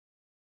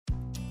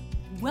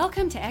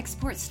Welcome to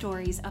Export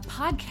Stories, a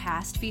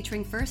podcast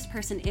featuring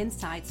first-person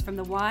insights from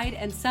the wide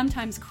and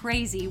sometimes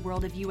crazy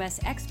world of U.S.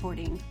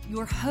 exporting.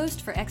 Your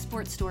host for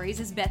Export Stories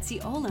is Betsy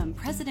Olam,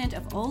 president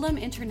of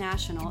Olam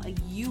International, a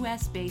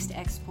U.S.-based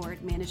export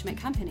management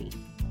company.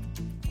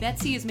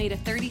 Betsy has made a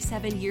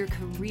 37-year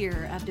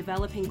career of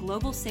developing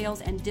global sales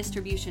and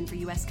distribution for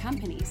U.S.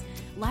 companies.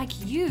 Like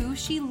you,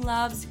 she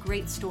loves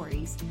great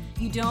stories.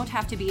 You don't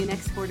have to be an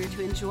exporter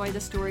to enjoy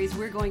the stories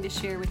we're going to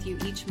share with you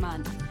each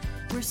month.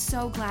 We're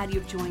so glad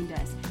you've joined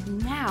us.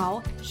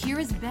 Now, here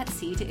is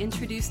Betsy to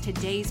introduce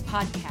today's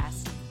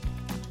podcast.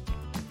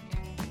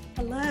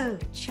 Hello,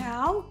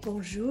 ciao,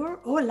 bonjour,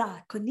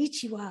 hola,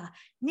 konnichiwa,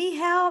 ni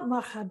hao,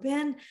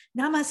 marhaban,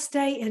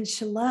 namaste, and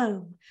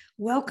shalom.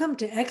 Welcome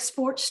to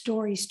Export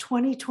Stories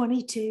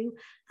 2022.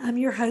 I'm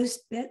your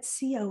host,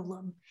 Betsy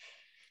Olam.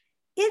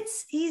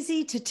 It's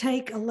easy to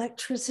take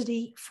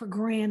electricity for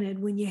granted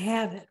when you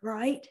have it,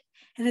 right?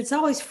 And it's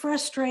always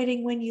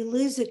frustrating when you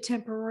lose it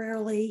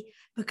temporarily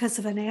because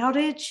of an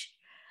outage.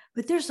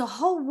 But there's a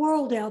whole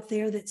world out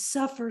there that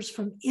suffers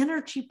from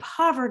energy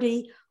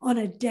poverty on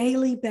a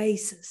daily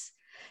basis.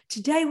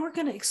 Today, we're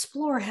going to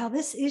explore how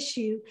this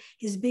issue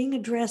is being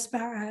addressed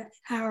by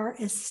our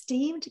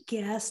esteemed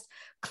guest,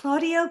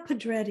 Claudio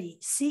Pedretti,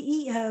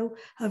 CEO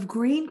of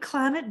Green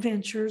Climate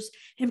Ventures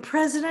and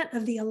president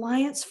of the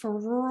Alliance for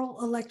Rural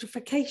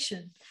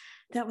Electrification.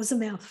 That was a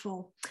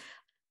mouthful.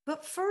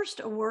 But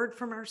first, a word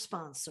from our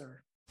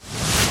sponsor.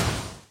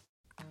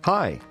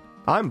 Hi,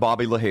 I'm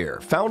Bobby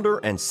LaHare, founder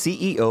and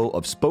CEO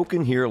of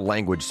Spoken Here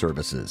Language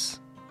Services.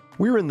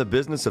 We're in the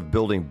business of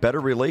building better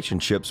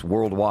relationships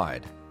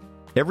worldwide.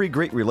 Every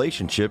great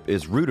relationship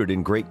is rooted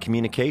in great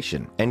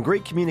communication, and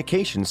great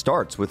communication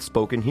starts with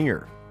Spoken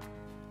Here.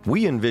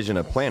 We envision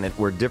a planet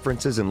where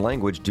differences in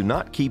language do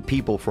not keep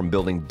people from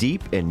building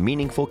deep and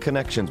meaningful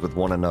connections with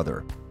one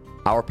another.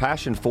 Our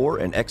passion for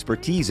and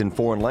expertise in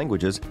foreign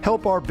languages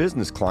help our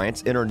business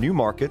clients enter new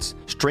markets,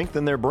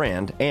 strengthen their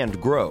brand, and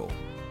grow.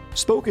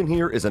 Spoken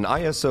Here is an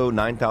ISO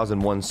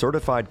 9001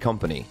 certified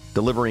company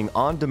delivering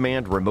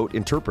on-demand remote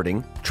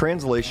interpreting,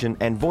 translation,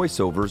 and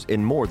voiceovers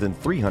in more than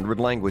 300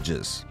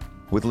 languages.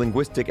 With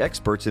linguistic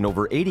experts in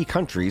over 80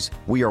 countries,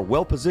 we are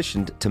well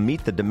positioned to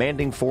meet the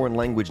demanding foreign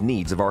language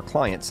needs of our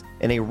clients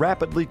in a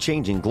rapidly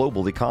changing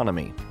global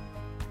economy.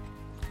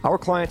 Our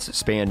clients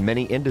span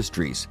many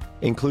industries,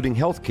 including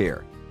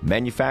healthcare,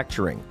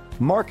 manufacturing,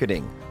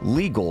 marketing,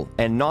 legal,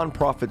 and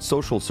nonprofit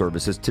social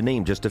services, to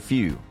name just a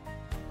few.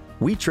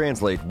 We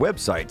translate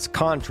websites,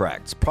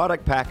 contracts,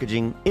 product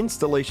packaging,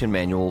 installation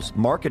manuals,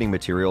 marketing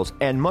materials,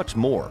 and much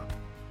more.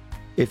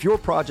 If your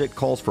project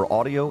calls for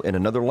audio in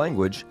another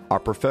language, our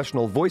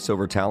professional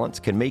voiceover talents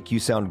can make you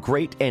sound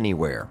great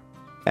anywhere.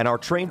 And our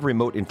trained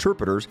remote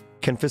interpreters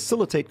can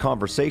facilitate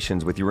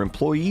conversations with your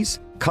employees,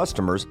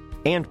 customers,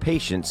 and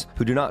patients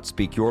who do not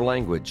speak your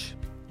language.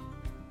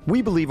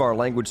 We believe our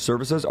language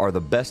services are the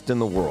best in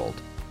the world,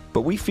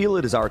 but we feel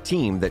it is our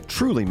team that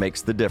truly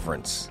makes the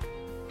difference.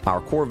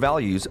 Our core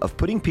values of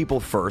putting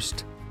people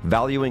first,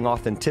 valuing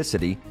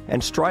authenticity,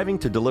 and striving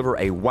to deliver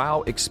a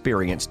wow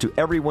experience to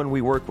everyone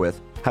we work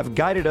with have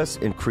guided us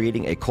in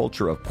creating a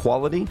culture of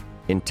quality,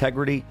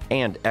 integrity,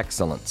 and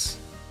excellence.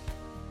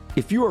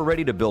 If you are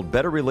ready to build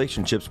better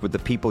relationships with the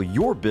people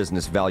your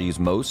business values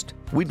most,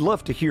 we'd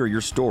love to hear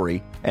your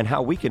story and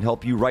how we can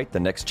help you write the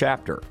next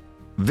chapter.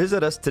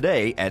 Visit us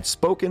today at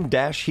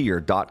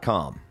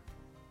spoken-here.com.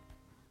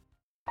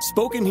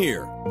 Spoken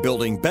Here,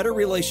 building better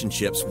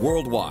relationships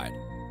worldwide.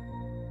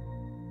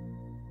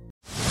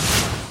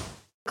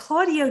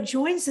 Claudio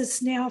joins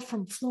us now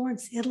from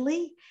Florence,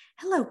 Italy.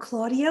 Hello,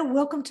 Claudio.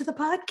 Welcome to the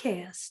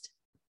podcast.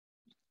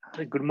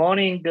 Good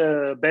morning,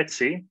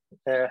 Betsy.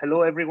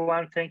 Hello,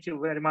 everyone. Thank you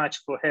very much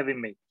for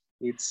having me.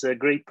 It's a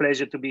great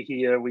pleasure to be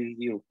here with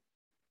you.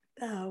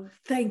 Oh,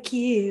 thank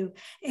you.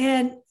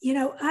 And,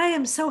 I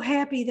am so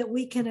happy that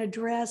we can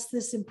address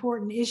this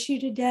important issue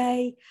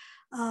today.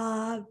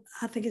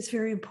 I think it's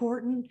very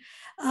important.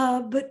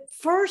 But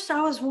first,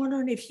 I was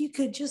wondering if you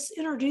could just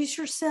introduce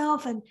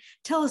yourself and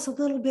tell us a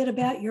little bit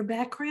about your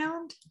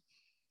background.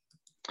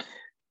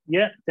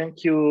 Yeah,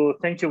 thank you.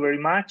 Thank you very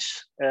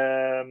much.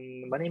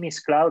 My name is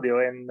Claudio,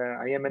 and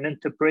I am an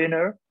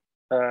entrepreneur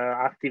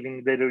active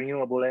in the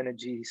renewable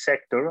energy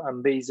sector.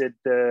 I'm based in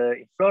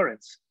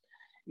Florence,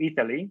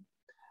 Italy,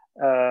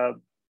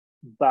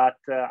 but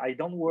I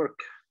don't work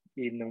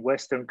in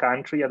Western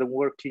country. I don't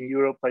work in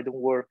Europe. I don't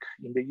work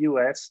in the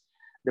US.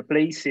 The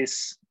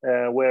places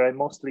where I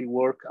mostly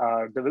work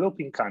are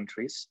developing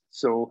countries,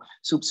 so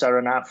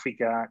Sub-Saharan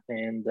Africa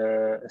and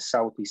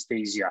Southeast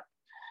Asia.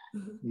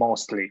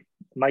 Mostly.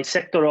 My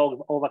sector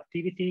of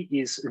activity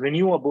is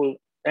renewable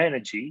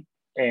energy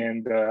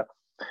and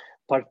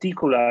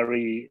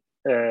particularly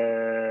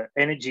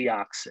energy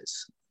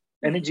access.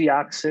 Energy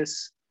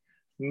access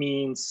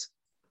means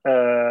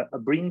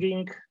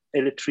bringing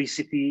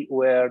electricity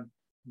where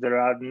there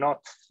are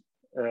not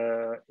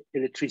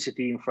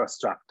electricity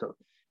infrastructure,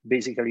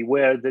 basically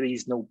where there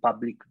is no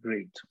public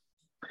grid.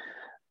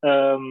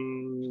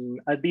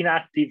 I've been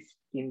active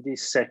in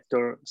this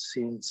sector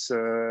since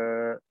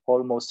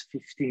almost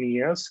 15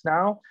 years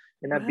now,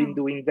 and I've been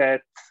doing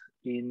that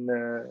in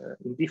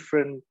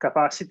different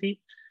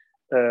capacity.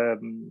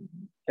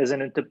 As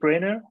an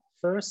entrepreneur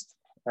first,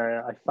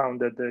 I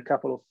founded a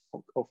couple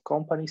of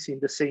companies in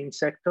the same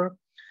sector.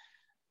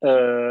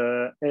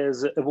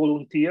 As a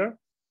volunteer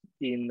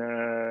in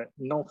a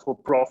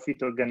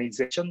non-for-profit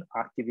organization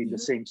active in the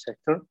same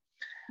sector.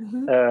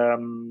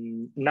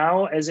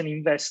 Now, as an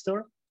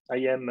investor, I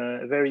am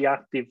a very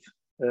active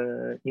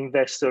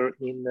investor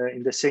in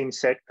the same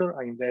sector.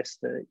 I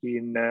invest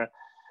in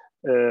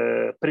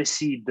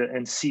pre-seed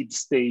and seed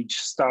stage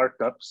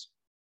startups.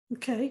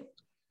 Okay.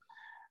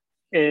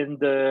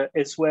 And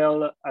as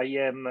well, I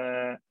am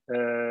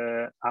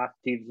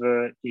active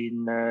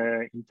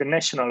in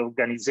international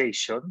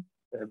organization,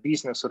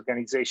 business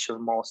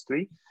organization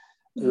mostly,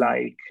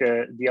 like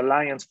the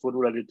Alliance for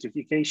Rural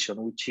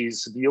Electrification, which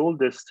is the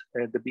oldest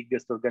and the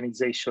biggest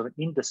organization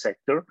in the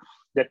sector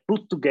that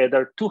put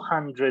together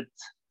 200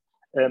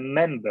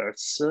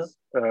 members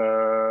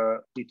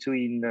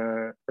between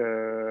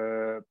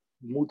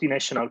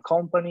multinational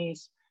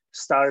companies,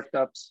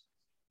 startups,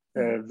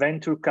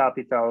 venture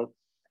capital,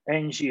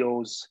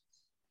 NGOs,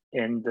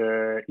 and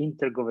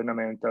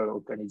intergovernmental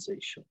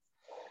organizations.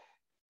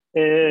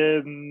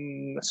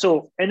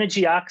 So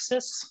energy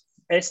access,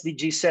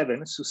 SDG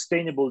 7,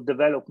 Sustainable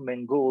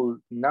Development Goal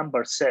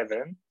number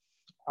 7,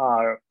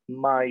 are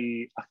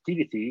my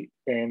activity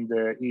and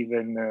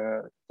even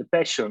the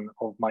passion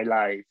of my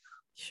life,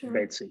 Sure.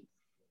 Betsy.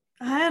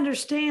 I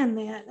understand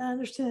that. I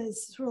understand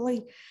it's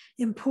really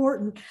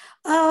important.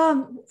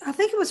 I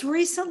think it was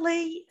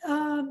recently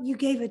you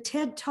gave a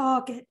TED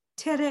Talk at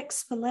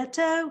TEDx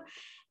Spoleto,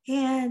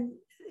 and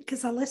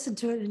because I listened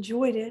to it,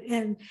 enjoyed it,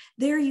 and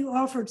there you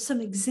offered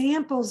some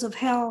examples of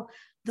how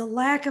the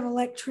lack of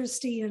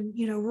electricity in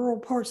rural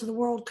parts of the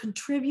world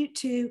contribute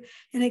to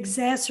and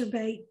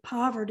exacerbate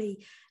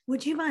poverty.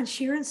 Would you mind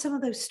sharing some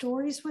of those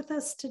stories with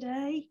us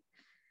today?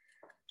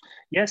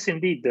 Yes,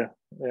 indeed,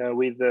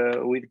 with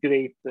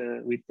great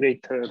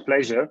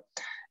pleasure.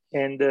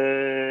 And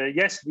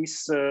yes,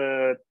 this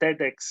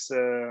TEDx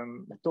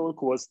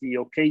talk was the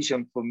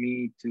occasion for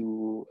me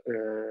to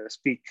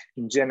speak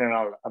in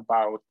general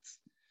about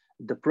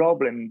the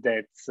problem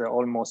that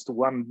almost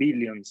 1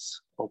 billion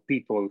of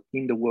people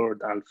in the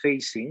world are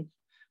facing,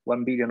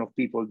 1 billion of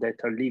people that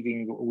are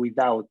living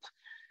without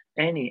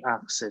any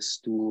access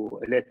to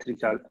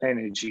electrical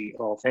energy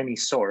of any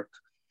sort.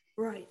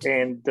 Right.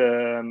 And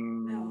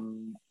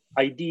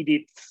I did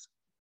it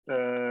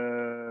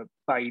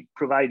by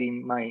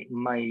providing my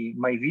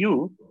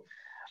view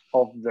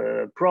of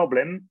the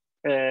problem,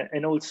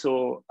 and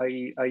also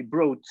I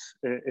brought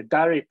a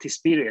direct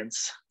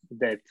experience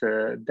that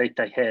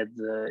I had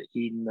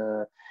in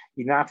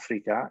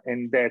Africa,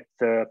 and that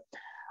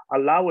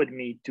allowed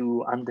me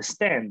to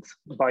understand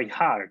by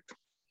heart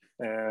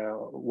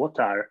what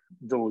are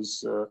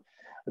those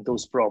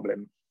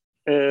problems.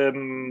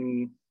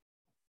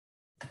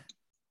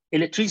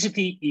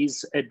 Electricity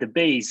is at the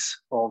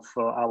base of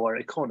our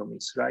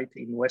economies, right?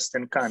 In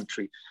Western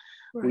country,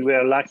 right. We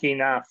were lucky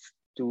enough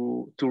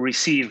to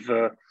receive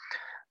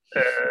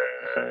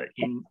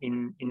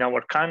in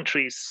our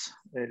countries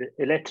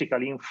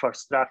electrical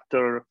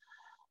infrastructure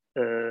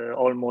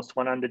almost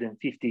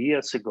 150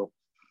 years ago,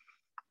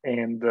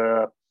 and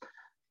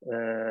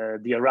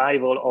the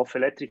arrival of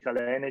electrical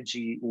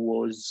energy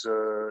was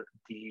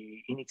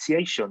the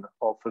initiation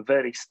of a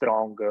very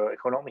strong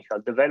economical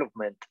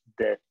development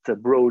that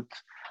brought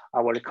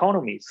our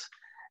economies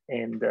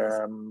and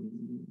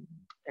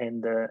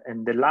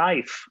the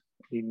life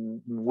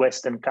in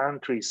Western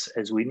countries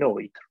as we know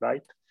it,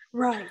 right?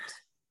 Right.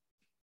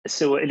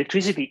 So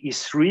electricity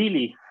is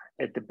really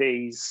at the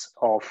base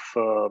of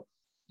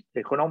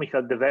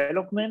economical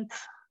development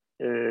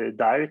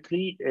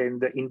directly,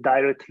 and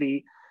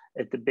indirectly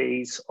at the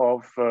base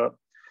of a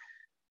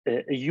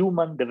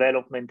human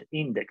development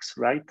index,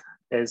 right?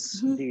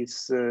 As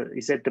this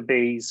is at the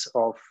base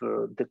of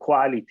the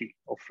quality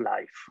of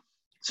life.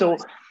 So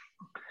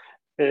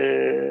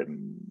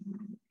in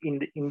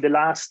the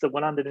last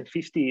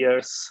 150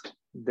 years,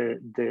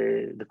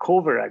 the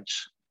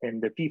coverage and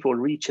the people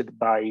reached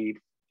by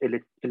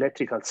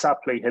electrical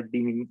supply have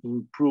been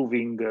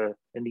improving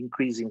and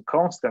increasing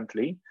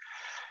constantly.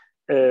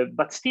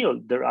 But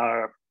still, there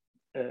are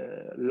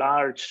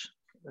large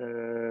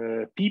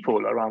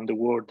people around the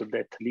world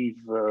that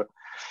live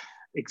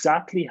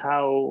exactly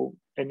how,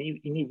 and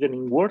even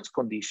in worse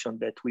condition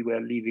that we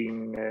were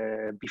living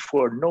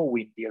before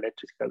knowing the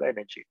electrical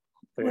energy.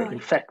 Right. In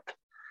fact,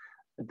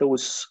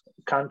 those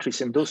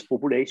countries and those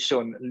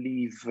populations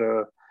live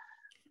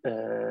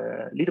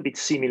a little bit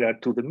similar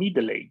to the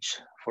Middle Age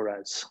for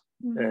us.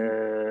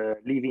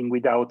 Living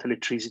without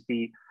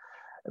electricity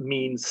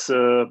means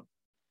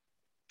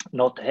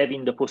not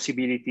having the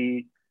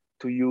possibility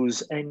to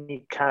use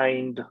any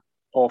kind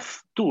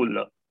of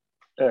tool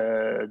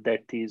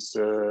that is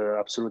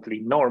absolutely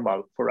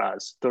normal for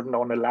us. Turn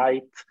on a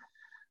light,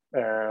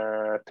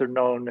 turn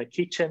on a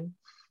kitchen,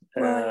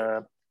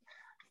 right.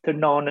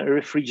 turn on a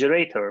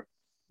refrigerator,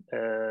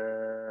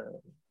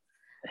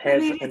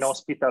 have an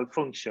hospital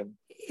function.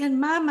 In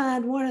my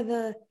mind, one of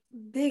the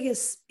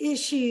biggest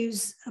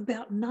issues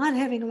about not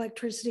having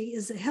electricity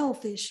is a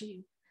health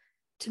issue.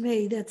 To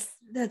me,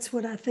 that's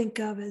what I think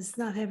of as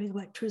not having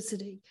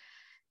electricity.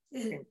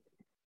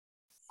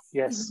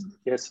 Yes.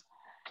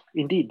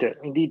 Indeed,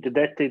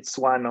 that is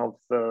one of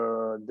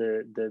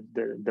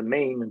the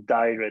main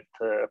direct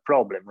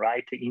problem,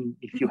 right?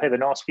 If you have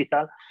an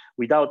hospital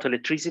without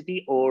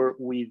electricity or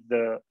with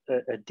a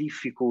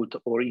difficult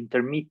or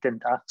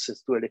intermittent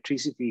access to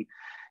electricity,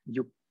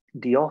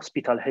 the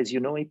hospital, as you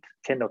know it,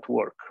 cannot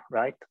work,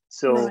 right?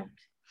 So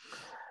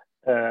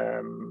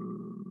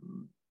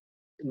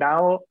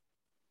now,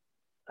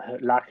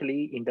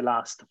 luckily, in the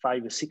last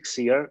 5 or 6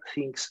 years,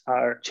 things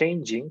are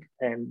changing,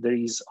 and there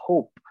is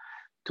hope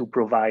to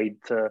provide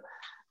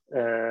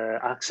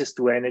access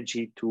to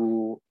energy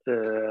to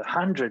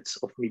hundreds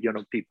of millions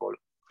of people.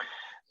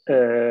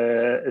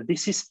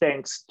 This is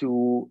thanks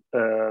to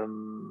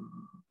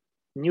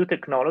new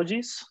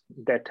technologies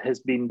that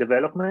has been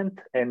developed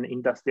and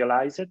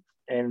industrialized,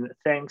 and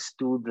thanks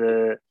to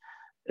the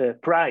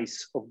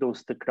price of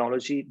those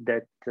technology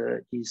that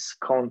is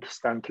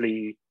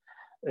constantly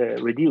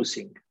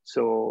reducing.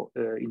 So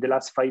in the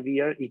last 5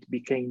 years, it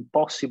became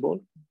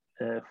possible,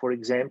 for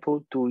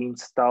example, to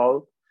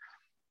install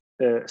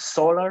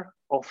solar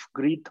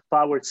off-grid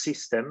power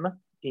system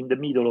in the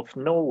middle of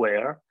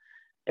nowhere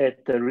at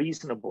a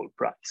reasonable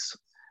price.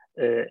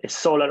 A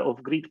solar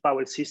off-grid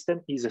power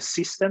system is a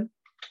system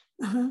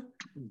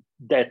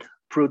that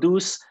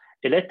produces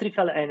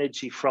electrical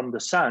energy from the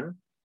sun,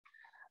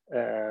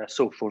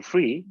 so for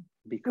free,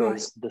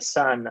 because the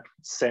sun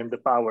sends the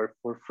power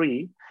for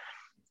free,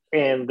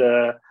 and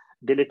the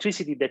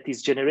electricity that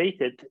is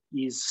generated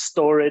is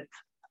stored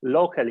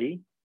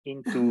locally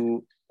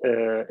into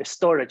a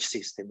storage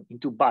system,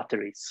 into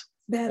batteries.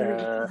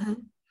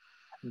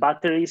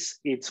 Batteries,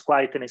 it's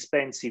quite an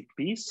expensive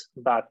piece,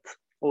 but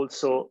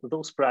also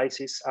those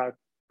prices are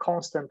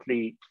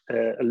constantly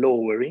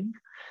lowering.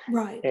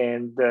 Right.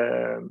 And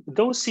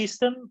those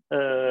systems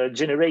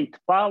generate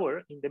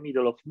power in the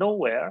middle of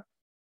nowhere,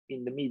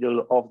 in the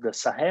middle of the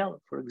Sahel,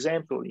 for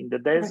example, in the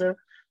desert.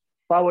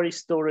 Power is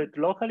stored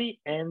locally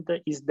and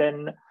is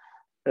then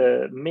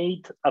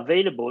made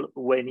available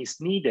when it's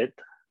needed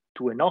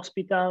to an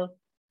hospital,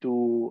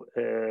 to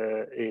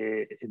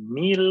a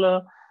mill,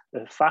 a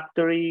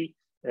factory,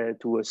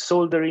 to a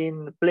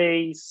soldering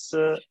place,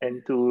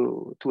 and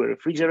to a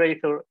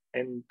refrigerator,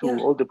 and to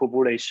all the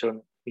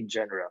population in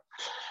general.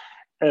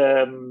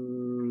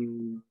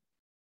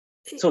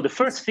 So the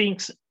first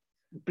things,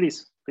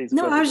 please.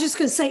 No, I was just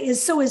going to say,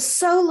 is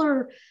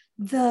solar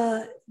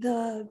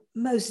the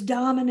most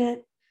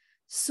dominant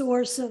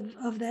source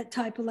of that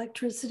type of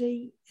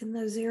electricity in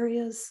those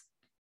areas?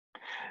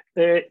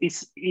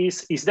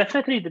 Is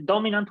definitely the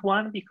dominant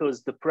one,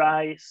 because the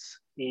price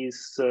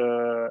is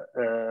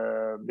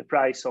the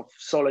price of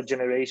solar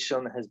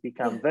generation has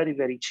become very,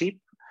 very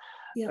cheap.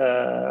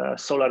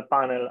 Solar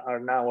panels are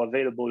now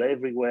available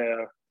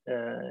everywhere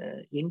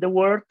in the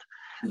world.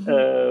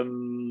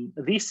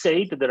 This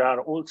said, there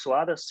are also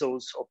other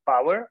sources of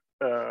power.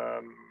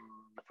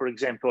 For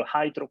example,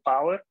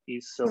 hydropower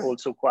is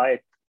also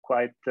quite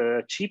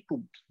cheap,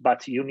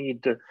 but you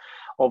need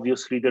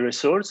obviously the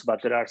resource.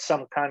 But there are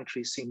some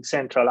countries in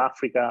Central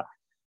Africa,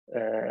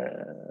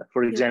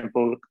 for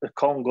example,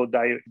 Congo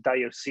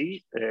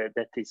DRC,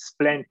 that is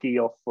plenty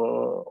of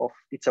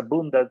it's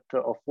abundant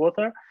of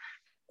water,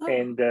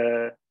 and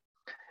the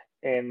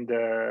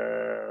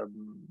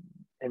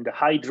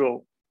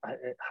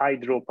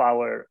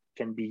hydropower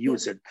can be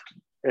used.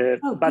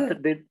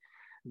 But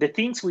the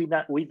things with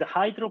the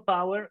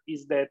hydropower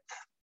is that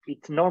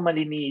it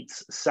normally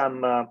needs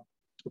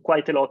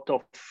quite a lot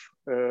of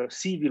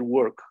civil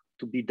work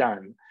to be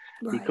done,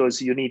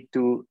 because you need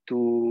to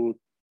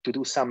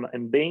do some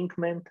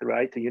embankment,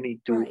 right? You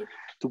need to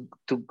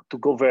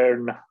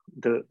govern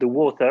the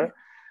water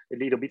a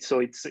little bit, so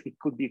it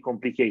could be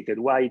complicated.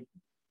 Why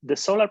the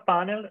solar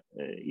panel,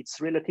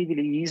 it's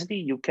relatively easy.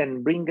 You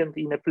can bring it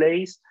in a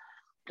place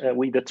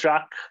with a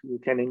truck. You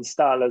can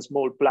install a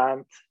small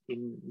plant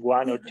in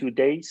 1 or 2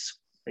 days.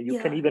 You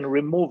can even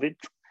remove it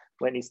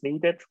when it's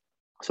needed.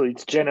 So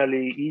it's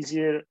generally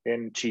easier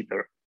and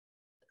cheaper.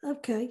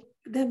 Okay,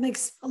 that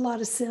makes a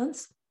lot of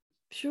sense.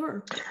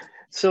 Sure.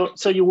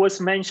 So you was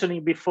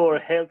mentioning before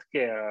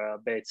healthcare,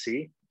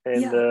 Betsy,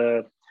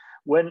 and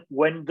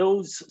when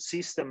those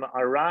system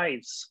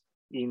arrives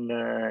in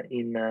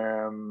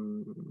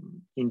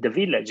the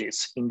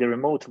villages, in the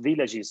remote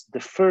villages, the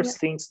first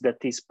things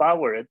that is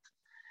powered,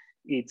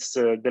 it's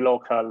the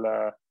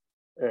local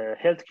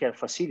healthcare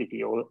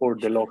facility or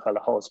the local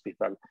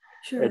hospital.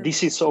 Sure.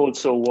 This is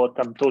also what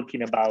I'm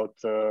talking about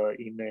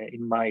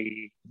in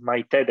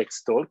my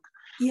TEDx talk.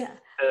 Yeah.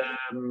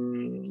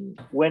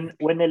 When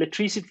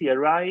electricity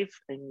arrives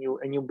and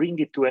you bring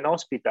it to an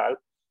hospital,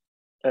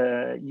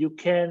 you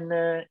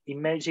can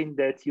imagine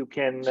that you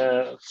can,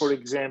 for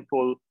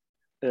example,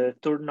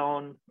 turn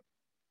on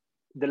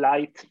the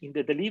light in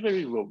the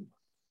delivery room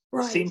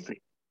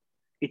simply.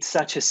 it's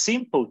such a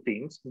simple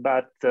thing,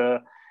 but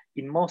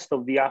in most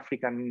of the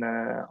African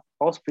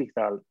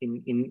hospital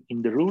in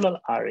the rural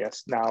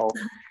areas now,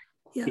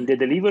 in the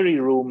delivery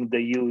room,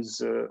 they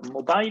use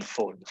mobile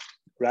phone,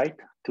 right?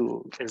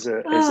 As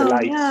a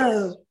light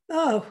source.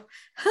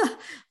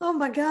 Oh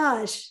my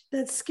gosh,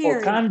 that's scary.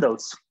 Or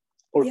candles,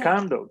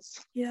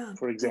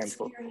 for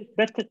example.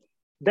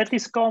 That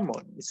is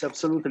common. It's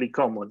absolutely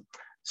common.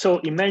 So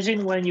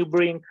imagine when you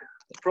bring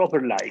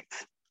proper light,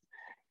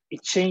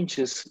 it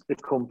changes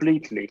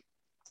completely.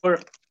 Or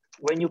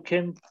when you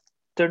can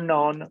turn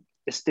on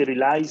a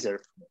sterilizer,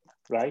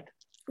 right?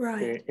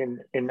 Right.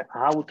 An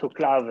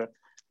autoclave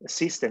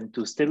system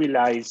to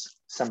sterilize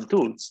some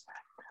tools.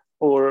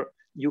 Or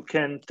you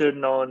can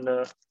turn on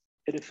a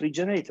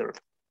refrigerator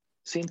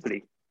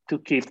simply to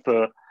keep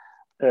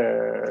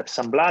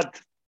some blood.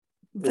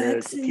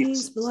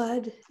 Vaccines,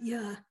 blood,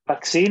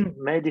 Vaccine,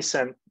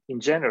 medicine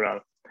in general.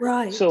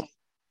 Right. So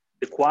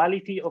the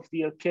quality of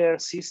the care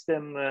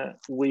system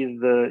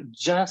with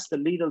just a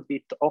little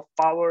bit of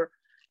power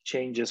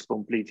changes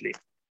completely.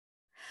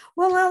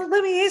 Well,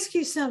 let me ask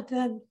you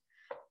something.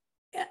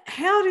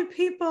 How do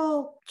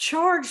people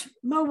charge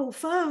mobile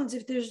phones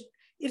if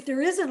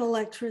there isn't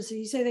electricity?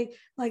 You say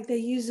they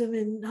use them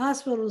in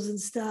hospitals and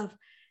stuff.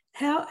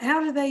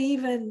 How do they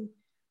even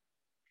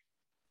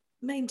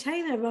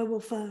maintain a mobile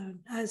phone?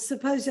 I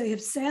suppose they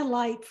have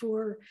satellite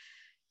for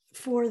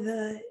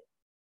the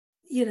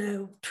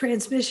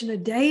transmission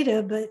of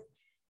data,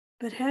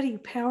 but how do you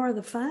power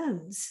the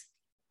phones?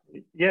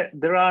 Yeah,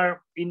 there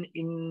are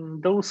in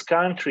those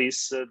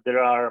countries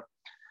there are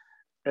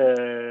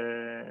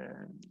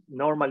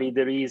normally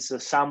there is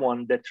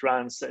someone that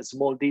runs a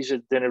small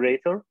digit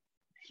generator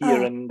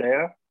here and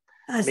there.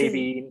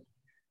 Maybe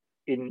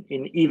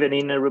even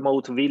in a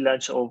remote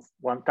village of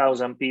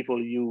 1,000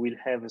 people, you will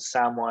have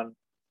someone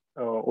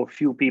or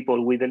few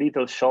people with a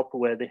little shop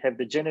where they have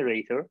the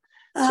generator.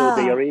 So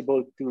they are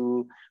able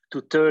to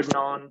turn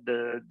on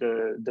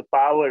the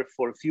power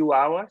for a few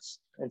hours.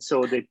 And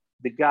so the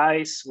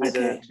guys with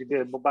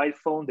the mobile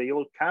phone, they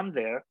all come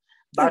there.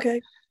 But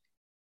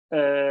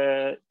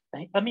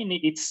I mean,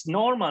 it's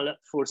normal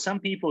for some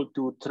people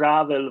to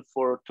travel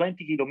for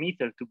 20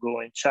 kilometers to go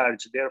and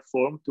charge their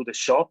phone to the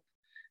shop.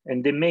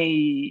 And they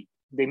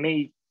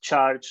may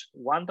charge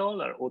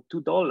 $1 or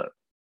 $2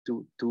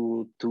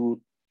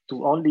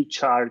 to only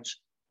charge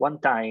one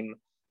time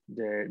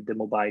the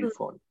mobile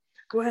phone.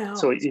 Wow!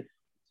 So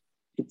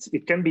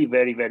it can be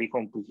very, very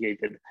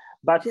complicated.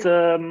 But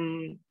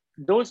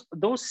those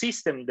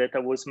systems that I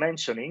was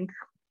mentioning,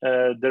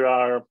 there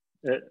are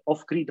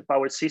off-grid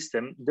power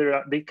system.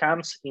 They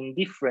comes in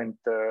different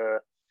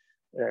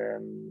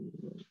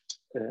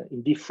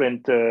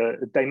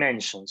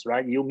dimensions,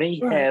 right? You may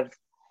have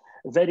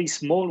very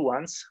small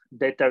ones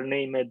that are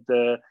named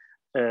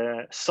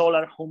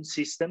solar home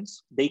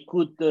systems. They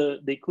could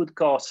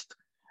cost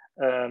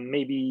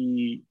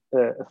maybe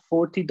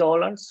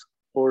 $40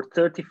 or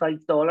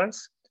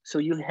 $35. So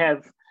you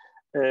have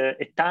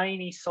a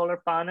tiny solar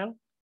panel,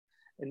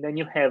 and then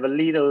you have a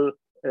little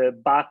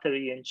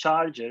battery and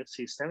charger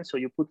system. So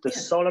you put the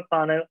solar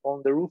panel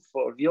on the roof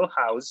of your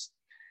house,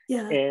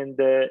 and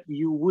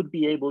you would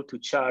be able to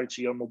charge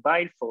your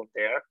mobile phone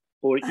there,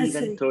 or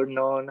even turn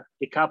on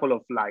a couple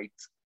of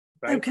lights,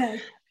 right?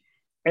 Okay.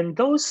 And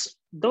those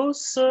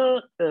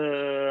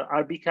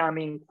are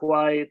becoming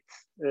quite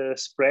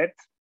spread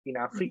in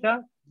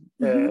Africa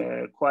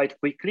quite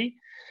quickly.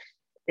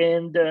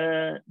 And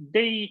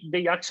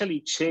they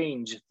actually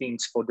change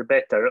things for the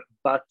better,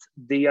 but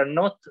they are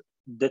not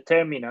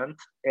determinant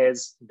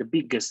as the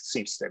biggest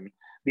system,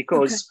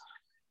 because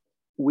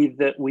with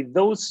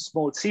those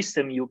small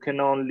systems, you can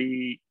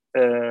only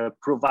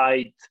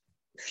provide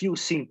few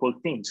simple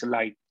things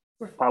like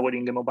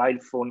powering a mobile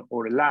phone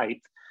or a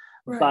light,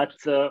 but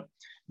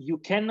you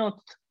cannot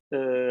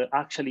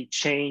actually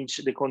change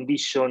the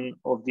condition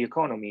of the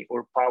economy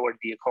or power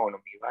the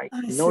economy, right?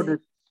 In order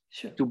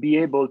to be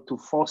able to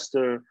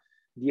foster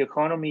the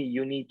economy,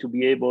 you need to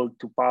be able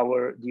to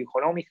power the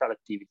economical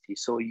activity.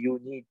 So you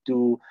need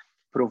to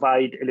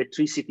provide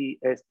electricity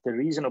at a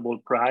reasonable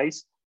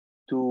price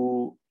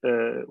to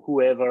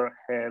whoever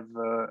have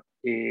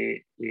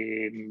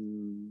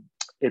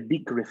a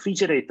big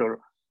refrigerator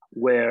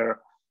where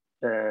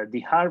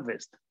the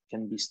harvest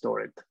can be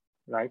stored,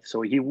 right?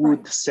 So he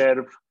would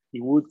serve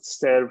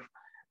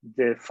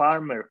the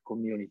farmer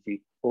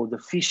community or the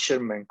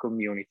fisherman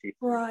community,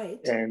 right?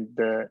 And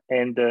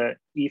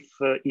if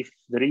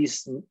there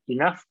is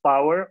enough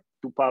power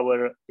to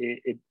power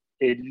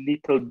a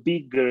little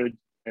bigger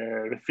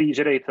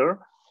refrigerator,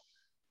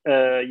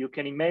 you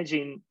can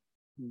imagine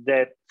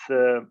that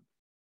the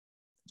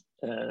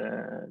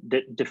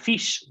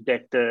fish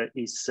that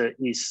is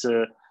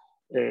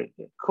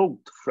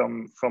caught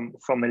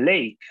from a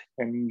lake,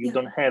 and you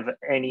don't have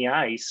any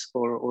ice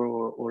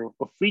or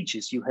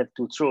fridges, you have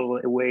to throw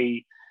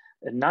away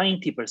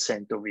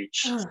 90% of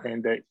each.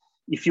 And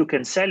if you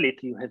can sell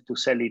it, you have to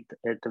sell it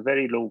at a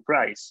very low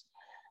price.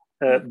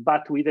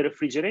 But with a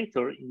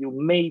refrigerator, you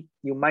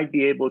might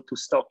be able to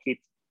stock it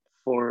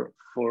for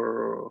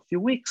a few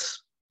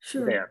weeks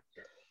there.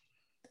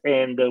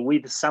 And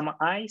with some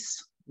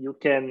ice, you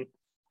can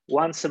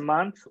once a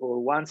month or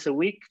once a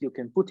week, you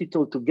can put it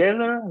all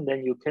together, and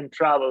then you can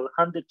travel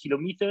 100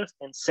 kilometers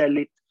and sell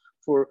it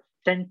for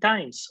 10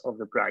 times of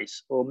the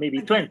price, or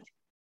maybe 20.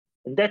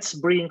 And that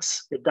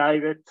brings a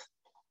direct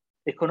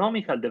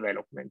economical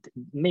development,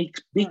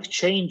 makes big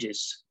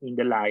changes in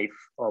the life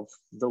of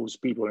those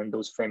people and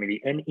those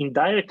families, and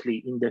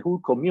indirectly in the whole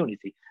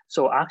community.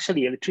 So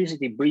actually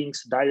electricity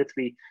brings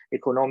directly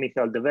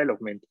economical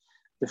development.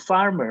 The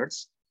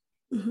farmers,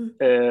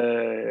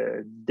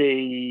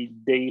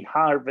 they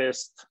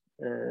harvest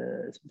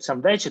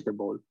some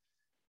vegetable,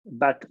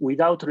 but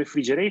without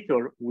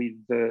refrigerator, with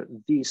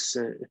this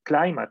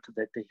climate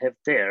that they have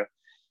there,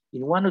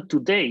 in 1 or 2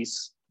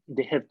 days,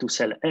 they have to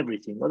sell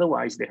everything.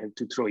 Otherwise, they have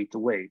to throw it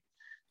away.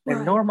 Right.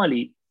 And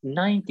normally,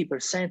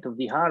 90% of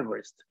the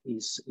harvest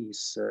is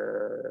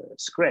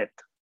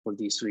scrapped for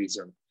this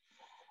reason.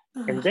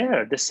 And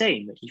they're the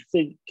same. If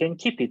they can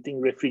keep it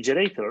in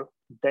refrigerator,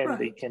 then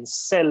they can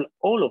sell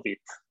all of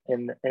it,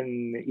 and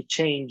it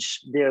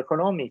change, their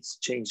economics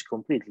change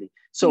completely.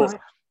 So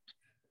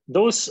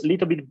those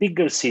little bit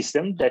bigger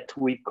systems that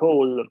we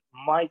call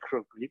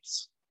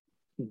microgrids,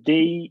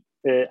 they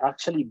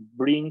actually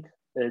bring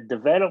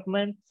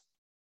development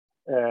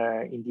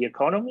in the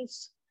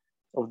economies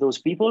of those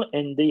people,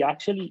 and they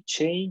actually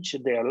change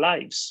their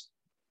lives.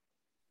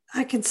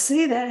 I can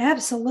see that,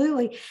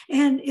 absolutely.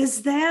 And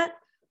is that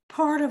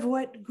part of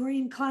what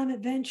Green Climate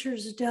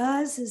Ventures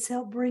does, is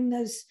help bring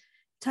those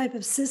type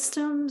of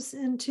systems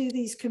into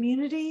these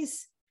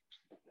communities?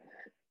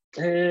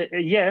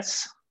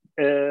 Yes.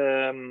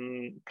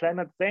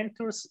 Climate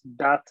Ventures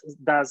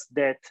does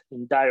that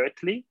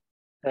indirectly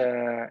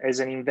as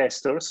an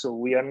investor. So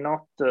we are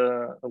not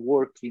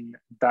working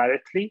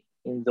directly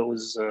in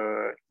those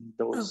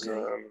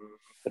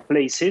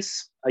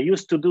places. I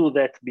used to do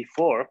that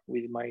before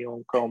with my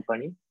own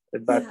company,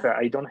 but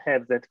I don't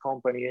have that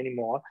company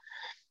anymore.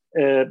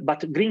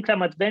 But Green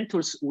Climate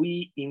Ventures,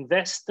 we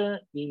invest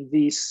in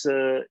this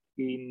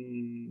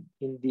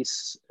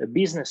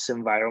business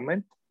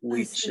environment,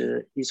 which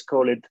is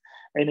called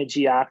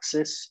energy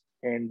access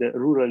and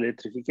rural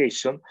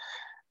electrification,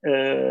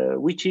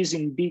 which is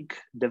in big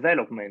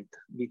development,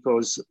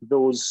 because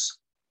those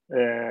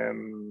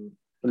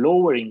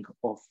lowering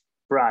of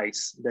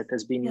price that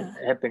has been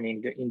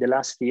happening in the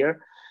last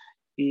year,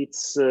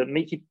 it's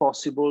make it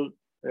possible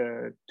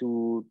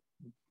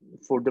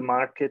for the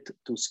market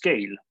to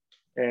scale.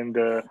 And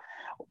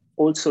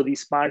also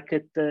this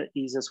market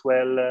is as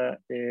well a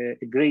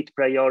great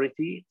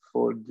priority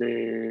for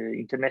the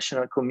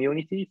international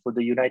community, for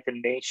the United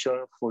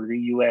Nations, for the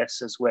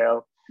US as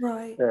well,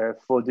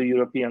 for the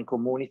European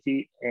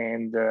community.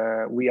 And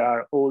we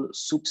are all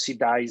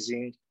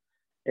subsidizing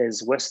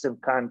as Western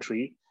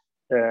country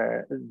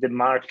the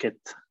market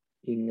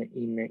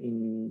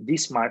in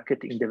this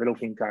market in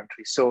developing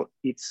countries. So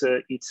it's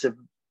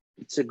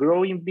a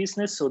growing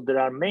business. So there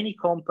are many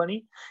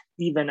companies,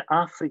 even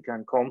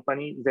African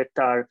companies, that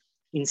are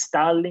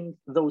installing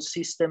those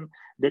systems,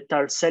 that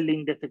are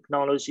selling the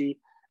technology,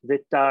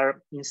 that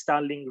are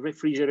installing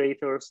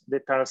refrigerators,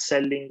 that are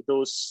selling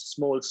those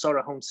small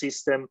solar home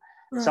systems.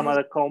 Some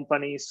other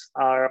companies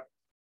are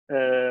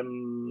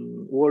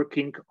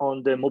working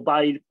on the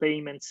mobile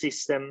payment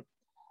system,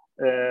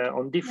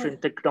 on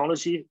different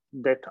technology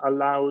that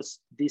allows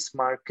this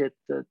market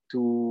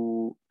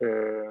to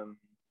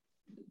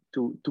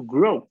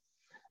grow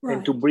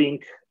and to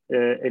bring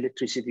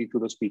electricity to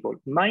those people.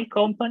 My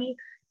company,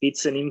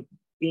 it's an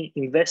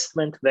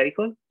investment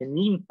vehicle, an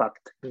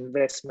impact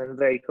investment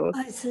vehicle.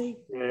 I see.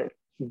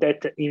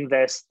 That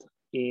invest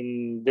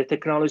in the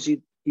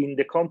technology, in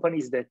the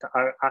companies that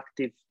are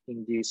active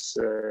in this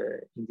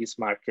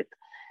market.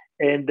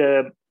 And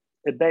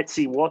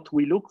Betsy, what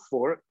we look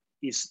for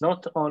is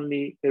not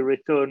only a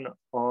return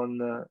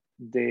on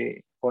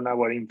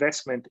our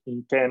investment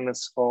in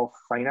terms of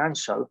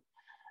financial,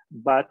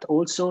 but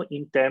also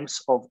in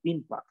terms of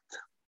impact,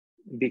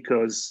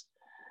 because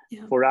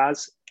for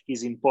us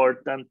it's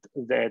important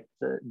that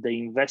the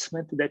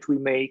investment that we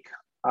make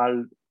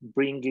are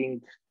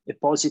bringing a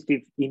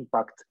positive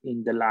impact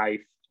in the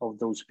life of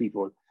those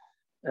people.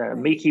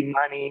 Making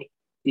money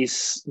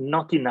is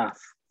not enough,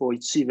 or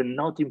it's even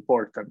not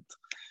important.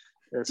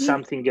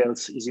 Something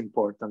else is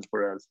important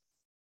for us.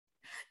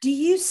 Do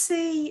you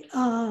see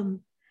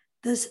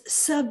the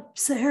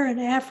sub-Saharan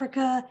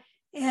Africa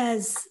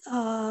as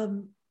a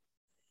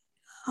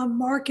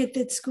market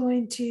that's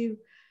going to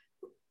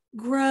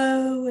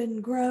grow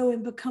and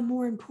become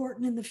more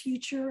important in the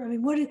future? I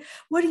mean,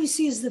 what do you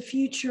see as the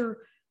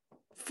future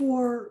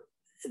for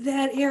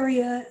that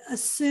area,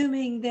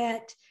 assuming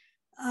that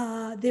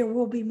there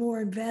will be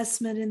more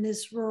investment in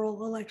this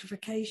rural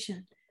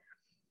electrification?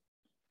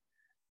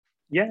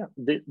 Yeah,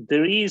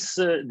 there is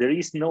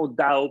no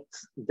doubt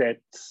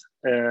that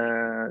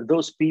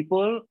those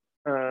people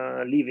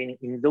living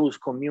in those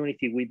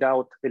communities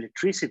without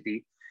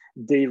electricity,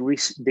 they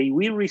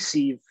will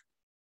receive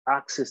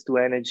access to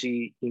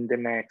energy in the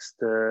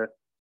next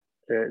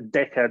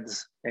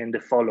decades and the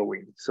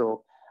following.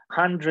 So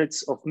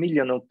hundreds of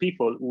millions of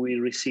people will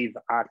receive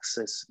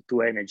access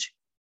to energy.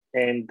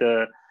 And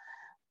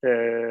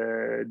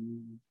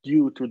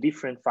due to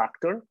different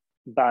factors,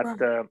 but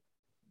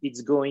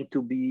it's going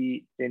to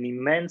be an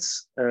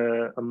immense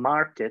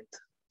market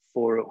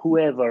for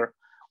whoever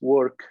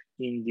work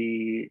in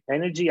the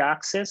energy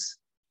access.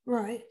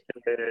 Right.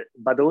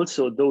 But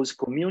also those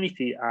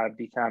community are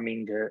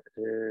becoming a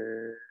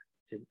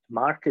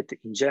market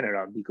in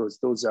general, because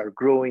those are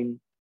growing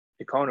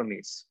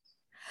economies.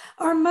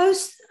 Are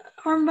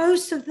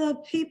most of the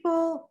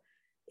people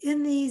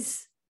in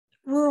these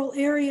rural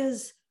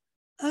areas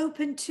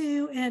open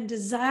to and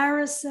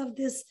desirous of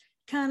this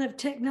kind of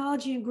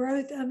technology and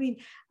growth? I mean,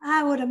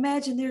 I would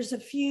imagine there's a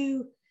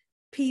few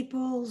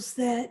peoples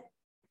that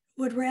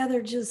would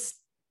rather just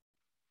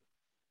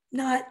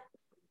not,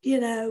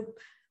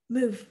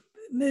 move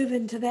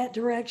into that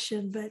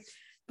direction. But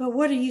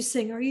what are you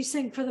seeing? Are you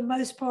seeing for the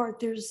most part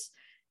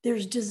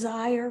there's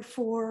desire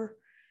for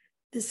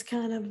this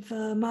kind of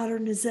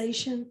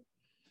modernization?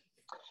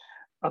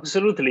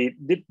 Absolutely.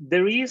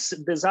 There is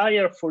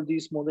desire for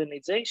this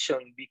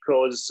modernization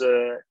because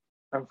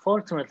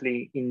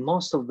unfortunately in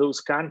most of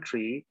those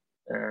countries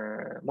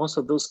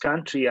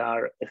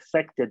are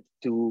affected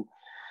to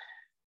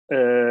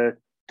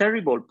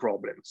terrible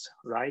problems,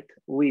 right?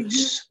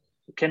 Which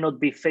cannot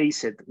be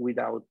faced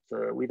without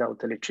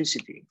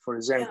electricity. For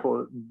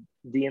example,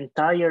 the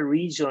entire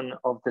region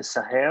of the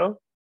Sahel,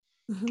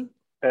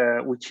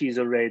 which is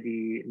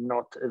already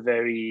not a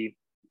very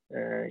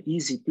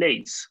easy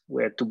place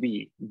where to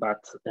be,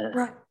 but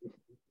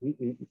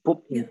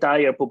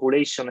entire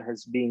population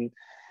has been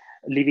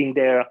living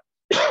there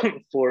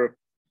for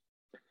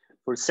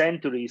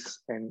centuries,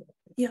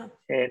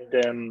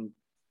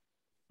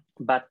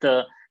 but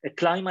a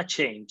climate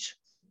change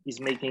is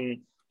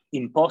making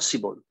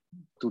impossible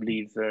to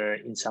live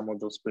in some of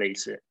those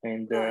places,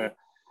 and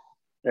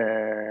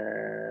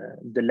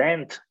the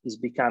land is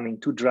becoming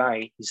too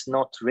dry. It's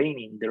not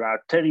raining. There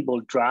are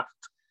terrible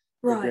droughts.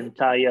 The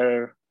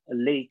entire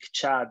Lake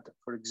Chad,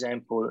 for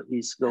example,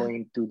 is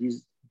going to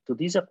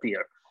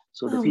disappear.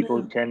 So the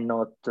people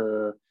cannot.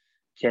 The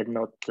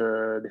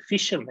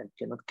fishermen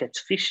cannot catch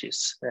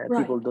fishes.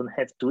 People don't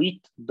have to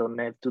eat, don't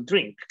have to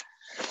drink.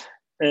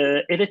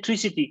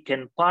 Electricity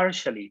can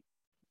partially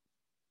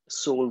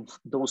solve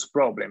those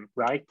problems,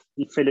 right?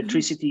 If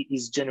electricity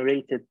is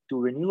generated to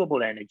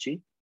renewable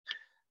energy,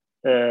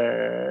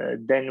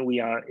 then we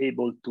are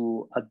able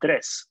to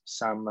address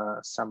some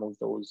of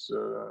those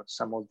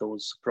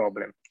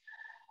problems.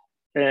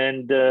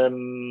 And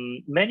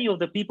many of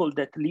the people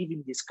that live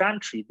in this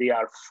country, they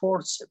are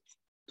forced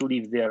to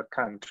leave their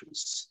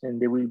countries, and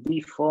they will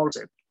be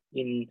forced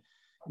in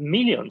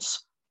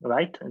millions,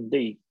 right? And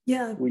they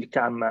will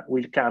come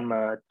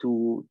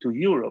to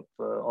Europe,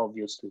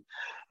 obviously.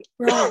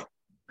 Right.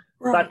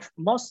 But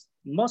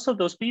most of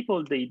those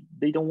people, they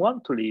don't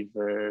want to leave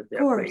their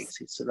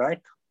places,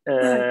 right?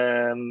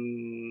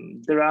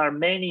 There are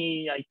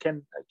many. I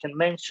can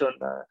mention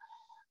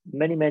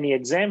many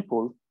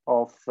examples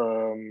of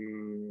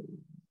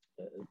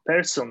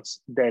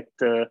persons that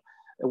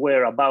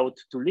were about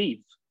to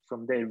leave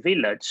from their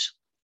village.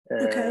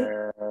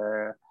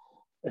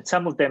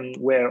 Some of them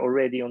were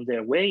already on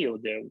their way, or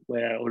they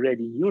were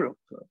already in Europe.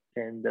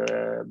 And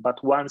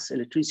but once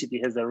electricity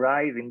has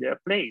arrived in their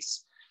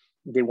place,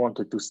 they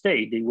wanted to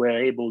stay. They were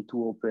able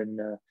to open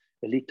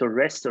a little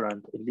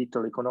restaurant, a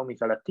little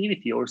economical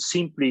activity, or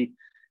simply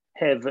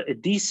have a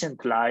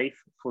decent life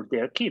for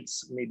their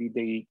kids. Maybe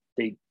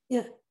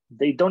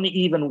they don't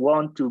even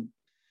want to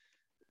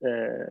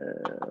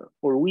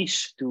or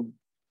wish to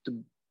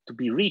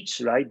be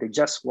rich, right? They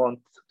just want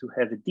to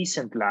have a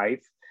decent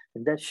life,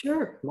 and that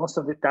most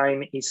of the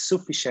time is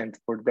sufficient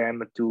for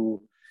them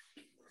to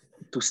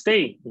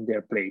stay in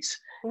their place.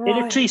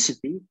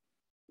 Electricity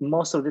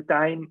most of the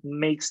time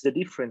makes the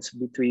difference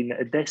between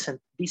a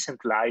decent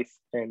life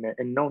and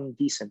a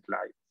non-decent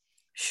life.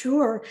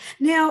 Sure.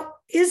 Now,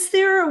 is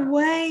there a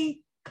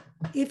way,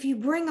 if you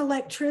bring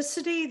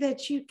electricity,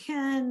 that you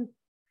can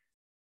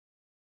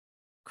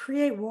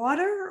create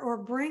water or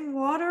bring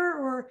water,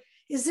 or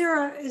is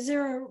there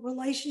a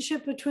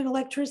relationship between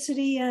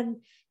electricity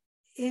and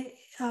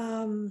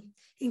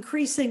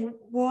increasing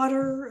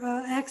water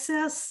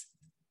access?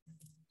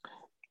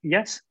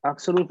 Yes,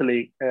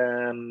 absolutely.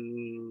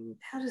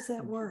 How does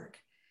that work?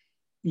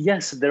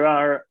 Yes, there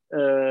are.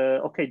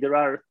 There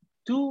are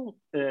two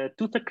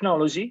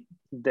technology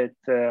that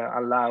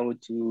allow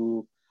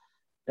to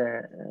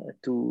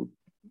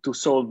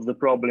solve the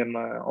problem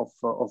of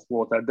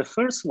water. The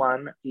first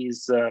one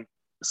is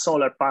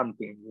solar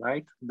pumping,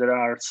 right? There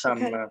are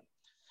some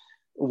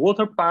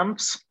water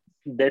pumps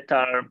that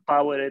are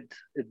powered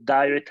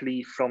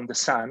directly from the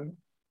sun.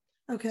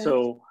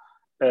 So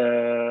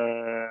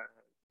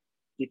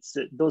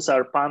those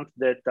are pumps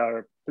that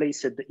are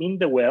placed in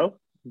the well,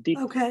 deep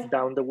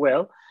down the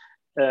well,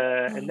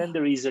 and then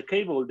there is a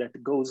cable that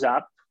goes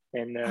up,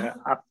 and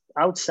up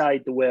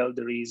outside the well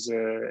there is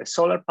a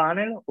solar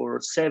panel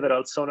or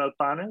several solar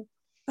panels.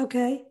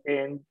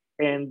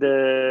 And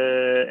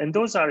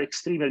those are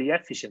extremely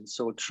efficient.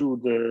 So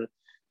through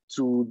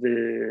to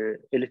the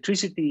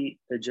electricity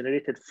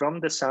generated from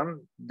the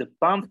sun. The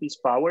pump is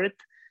powered,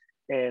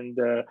 and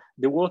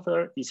the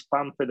water is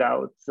pumped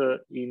out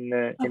in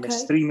an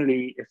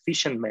extremely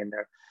efficient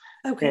manner.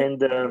 Okay.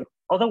 And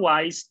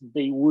otherwise,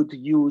 they would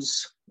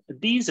use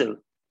diesel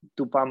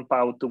to pump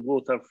out the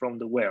water from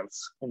the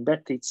wells, and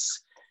that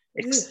is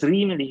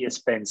extremely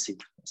expensive.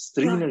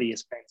 Extremely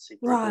expensive.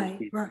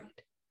 Right.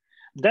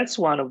 That's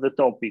one of the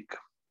topic.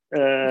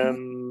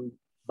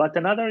 But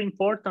another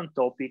important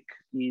topic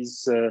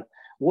is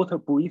water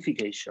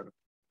purification.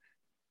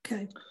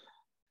 Okay.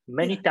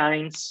 Many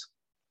times,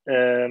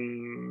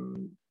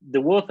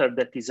 the water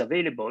that is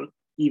available,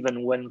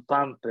 even when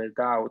pumped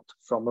out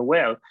from a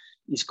well,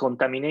 is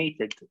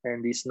contaminated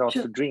and is not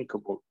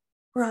drinkable.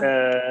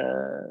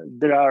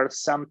 There are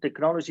some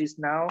technologies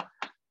now,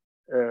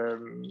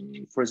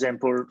 for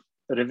example,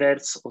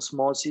 reverse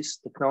osmosis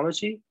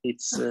technology.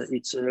 It's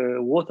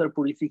water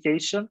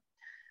purification,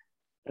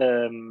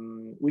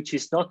 which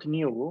is not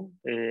new.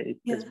 It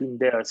has been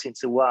there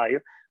since a while,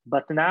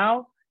 but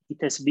now it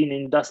has been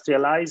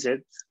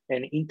industrialized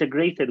and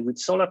integrated with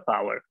solar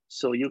power.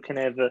 So you can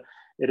have a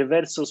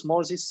reverse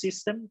osmosis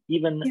system,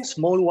 even a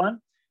small one,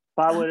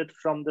 powered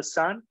from the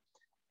sun.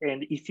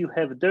 And if you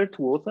have dirt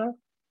water,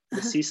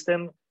 the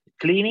system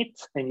clean it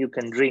and you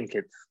can drink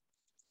it.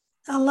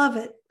 I love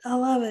it.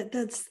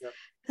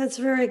 That's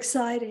very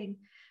exciting.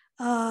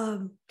 Let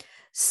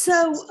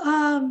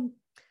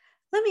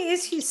me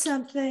ask you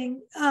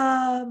something.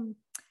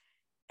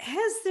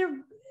 Has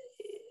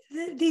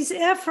these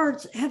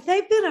efforts, have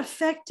they been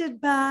affected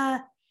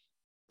by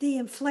the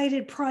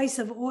inflated price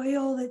of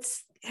oil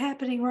that's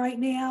happening right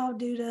now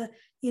due to,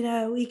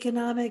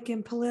 economic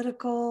and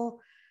political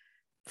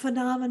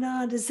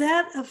phenomena? Does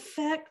that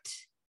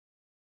affect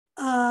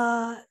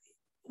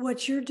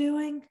what you're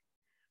doing?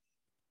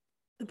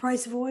 The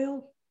price of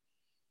oil?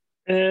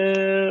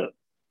 It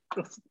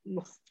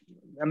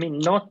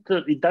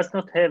does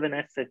not have an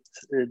effect,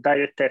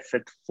 direct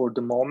effect for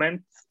the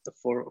moment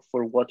for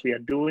what we are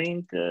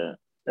doing.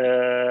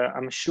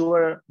 I'm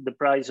sure the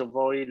price of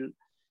oil,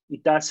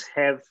 it does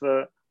have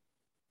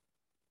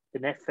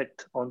an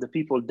effect on the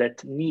people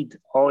that need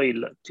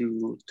oil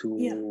to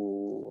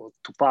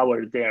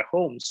power their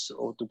homes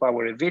or to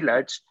power a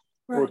village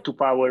or to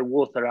power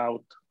water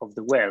out of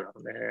the well.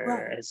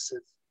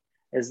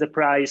 As the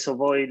price of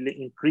oil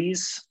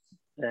increase,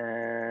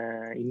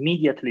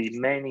 immediately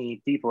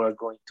many people are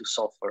going to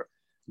suffer.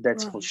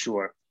 That's for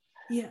sure.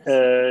 Yes.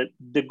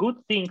 The good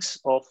things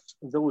of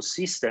those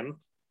systems,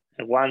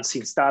 once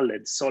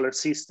installed solar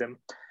system,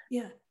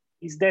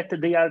 is that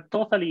they are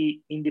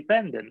totally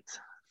independent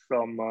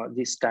from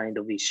this kind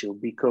of issue,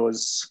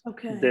 because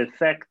the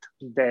fact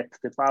that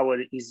the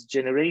power is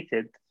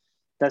generated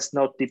does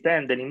not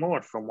depend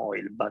anymore from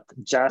oil, but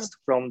just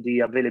from the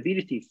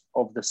availability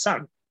of the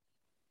sun,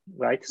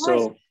 right?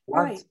 So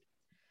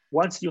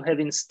once you have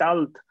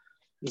installed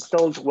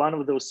one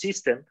of those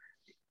systems,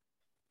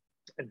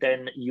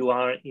 then you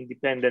are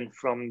independent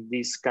from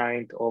this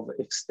kind of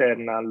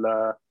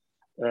external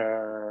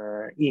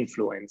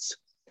influence.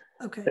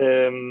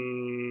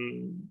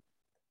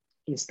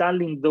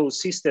 Installing those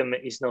systems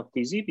is not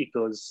easy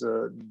because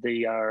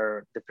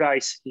the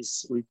price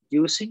is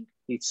reducing.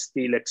 It's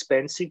still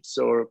expensive,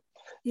 so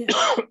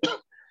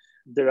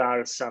there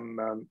are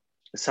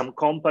some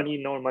company,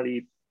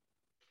 normally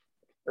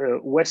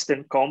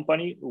Western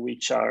company,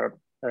 which are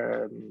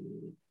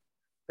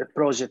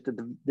project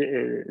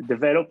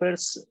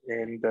developers,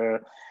 and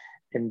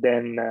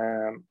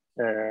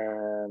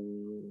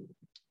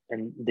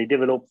they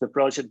develop the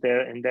project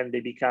there, and then they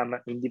become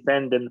an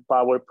independent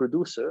power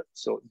producer.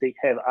 So they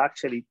have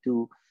actually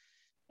to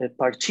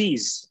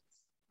purchase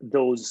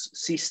those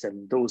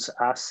systems, those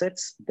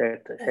assets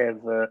that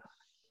have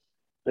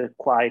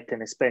quite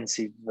an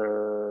expensive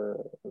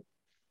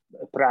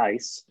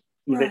price,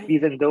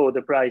 even though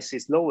the price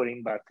is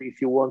lowering. But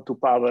if you want to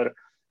power,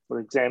 for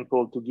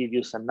example, to give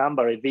you some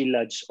number, a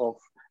village of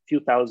a few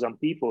thousand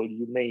people,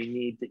 you may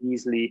need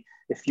easily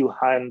a few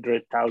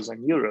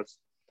 €100,000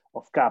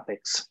 of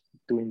capex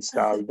to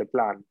install the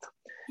plant.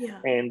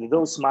 And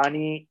those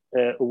money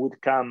would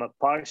come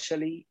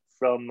partially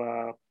from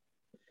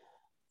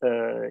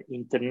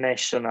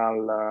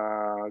international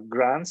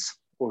grants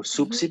or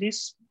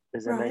subsidies,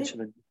 as I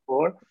mentioned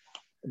before,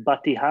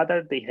 but the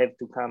other, they have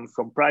to come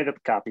from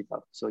private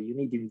capital. So you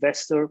need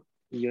investor,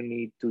 you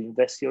need to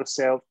invest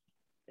yourself.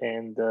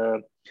 And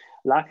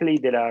luckily,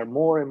 there are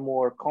more and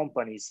more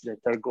companies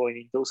that are going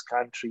in those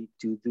countries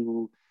to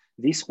do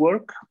this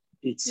work.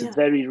 It's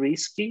very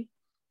risky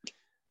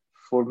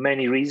for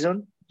many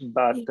reasons,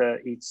 but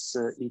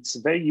it's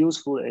very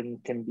useful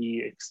and can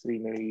be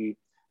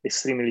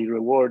extremely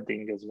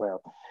rewarding as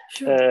well.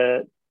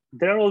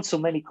 There are also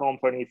many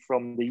companies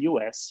from the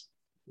US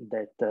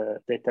that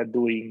are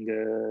doing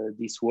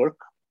this work.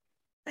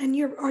 And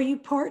are you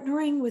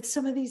partnering with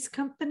some of these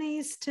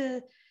companies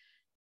to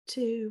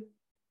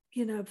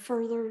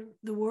further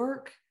the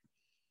work?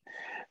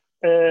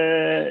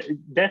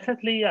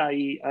 Definitely,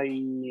 I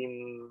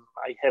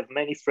have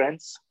many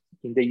friends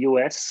in the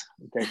US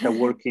that are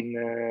working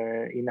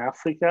in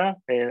Africa.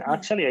 And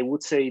actually, I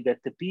would say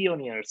that the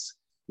pioneers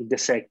in the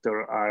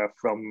sector are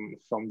from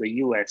the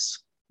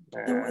US.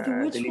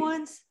 Which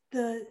ones?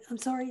 I'm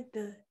sorry,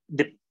 the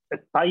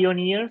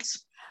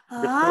pioneers.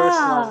 The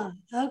first one.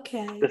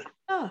 Okay.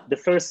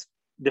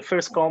 The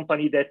first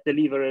company that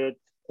delivered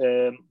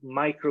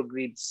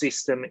microgrid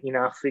system in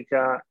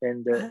Africa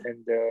and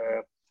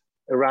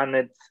run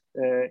it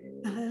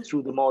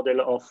through the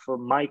model of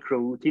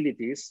micro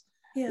utilities,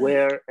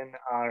 were and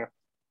are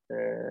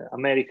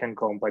American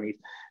companies.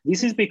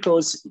 This is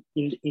because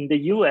in the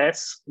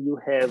US you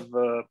have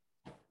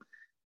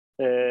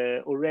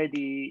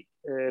already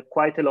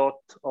quite a lot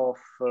of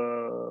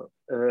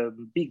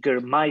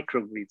bigger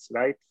microgrids,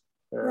 right?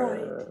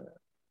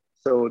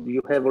 So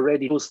you have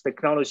already those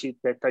technologies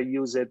that are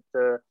used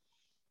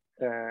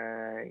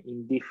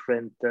in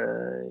different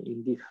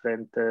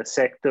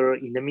sector,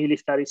 in the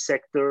military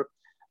sector,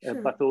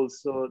 but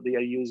also they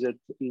are used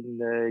in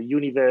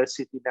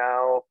university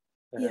now,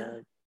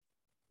 and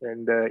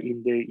in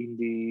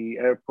the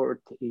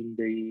airport, in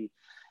the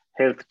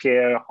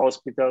healthcare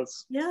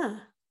hospitals.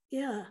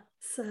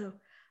 So,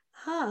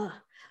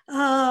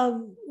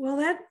 well,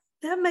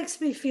 that makes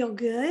me feel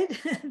good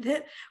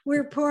that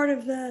we're part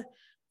of the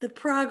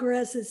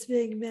progress that's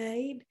being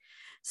made.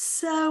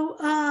 So,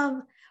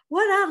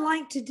 what I'd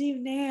like to do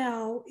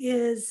now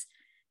is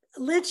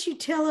let you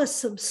tell us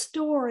some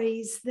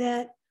stories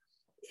that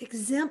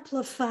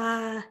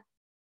exemplify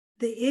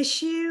the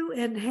issue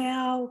and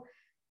how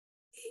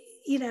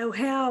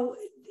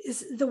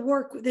is the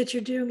work that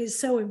you're doing is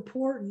so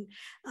important.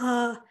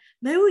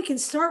 Maybe we can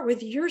start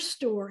with your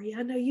story.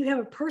 I know you have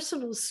a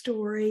personal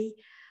story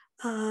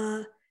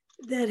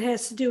that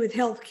has to do with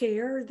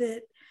healthcare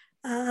that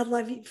I'd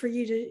love for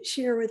you to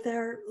share with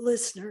our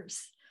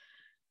listeners.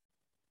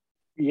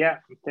 Yeah,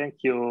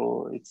 thank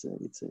you. It's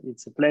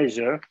a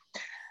pleasure.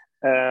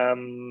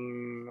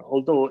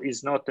 Although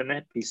it's not an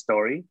happy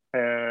story,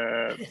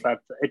 but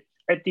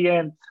at the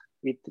end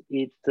it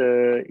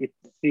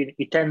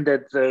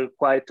ended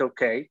quite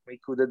okay.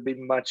 It could have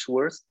been much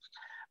worse,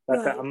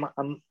 but I'm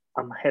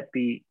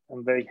happy.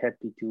 I'm very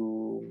happy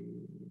to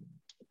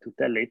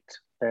tell it.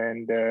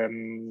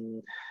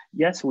 And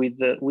yes, with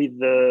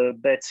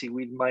Betsy,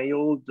 with my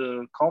old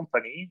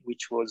company,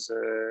 which was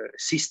a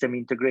system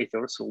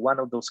integrator, so one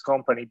of those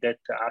companies that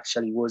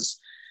actually was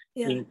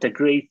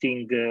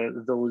integrating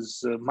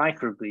those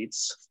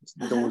microgrids,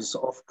 those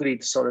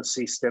off-grid solar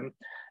system,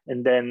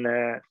 and then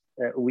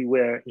we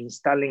were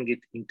installing it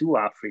into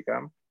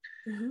Africa.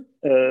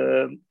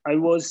 I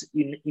was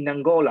in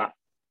Angola,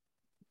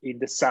 in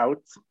the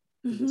south,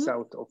 in the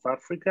south of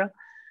Africa.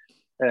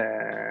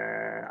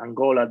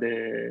 Angola,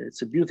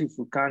 it's a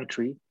beautiful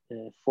country,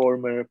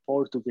 former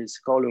Portuguese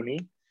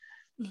colony.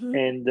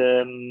 And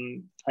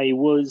I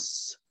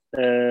was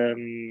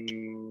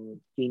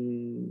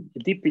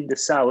deep in the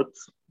south,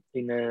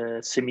 in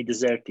a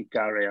semi-desertic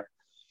area.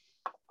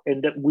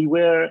 And we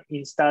were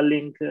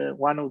installing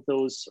one of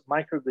those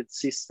microgrid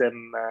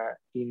system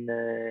in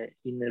a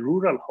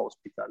rural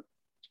hospital.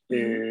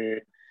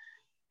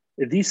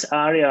 This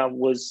area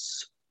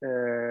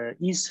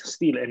is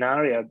still an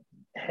area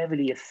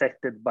heavily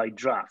affected by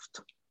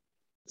drought.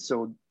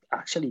 So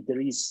actually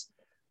there is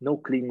no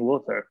clean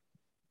water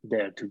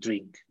there to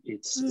drink.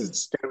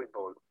 It's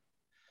terrible.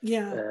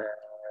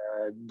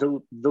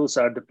 Those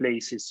are the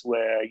places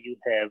where you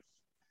have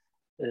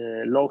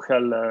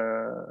local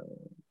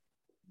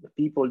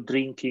people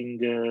drinking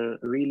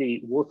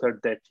really water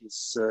that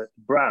is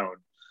brown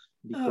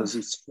because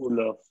it's full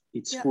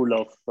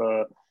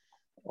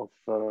of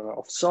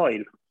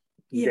soil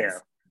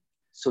there.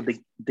 So the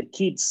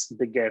kids,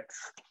 they get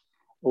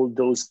all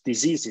those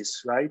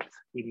diseases, right,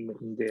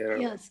 in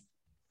their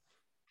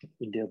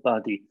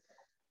body,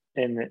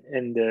 and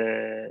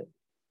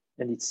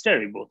it's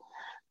terrible.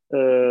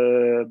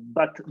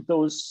 But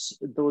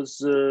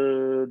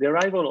the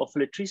arrival of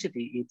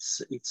electricity,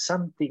 it's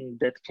something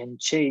that can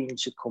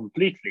change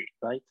completely,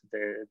 right,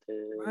 the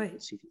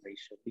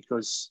situation,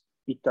 because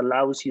it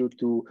allows you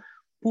to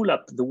pull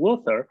up the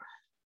water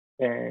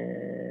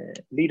a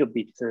little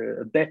bit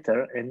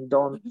better and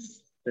don't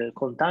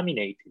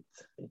contaminate it.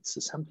 It's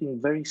something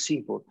very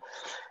simple.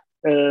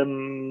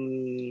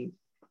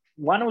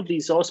 One of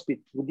these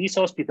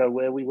hospital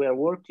where we were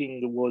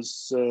working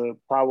was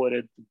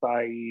powered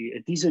by a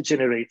diesel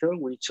generator,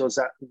 which was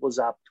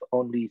up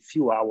only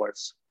few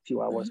hours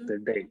per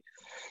day.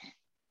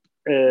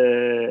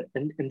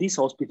 And this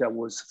hospital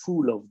was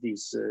full of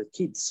these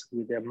kids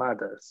with their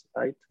mothers,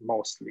 right?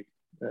 Mostly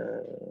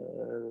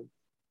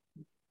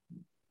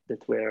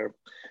that were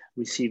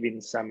receiving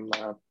some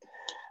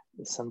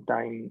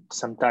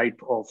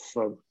type of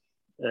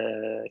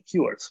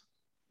cures.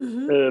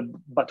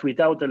 But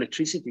without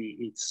electricity,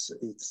 it's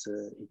a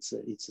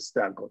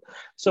struggle.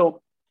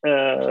 So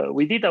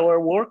we did our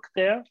work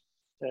there.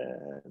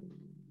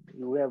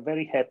 We were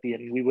very happy,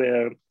 and we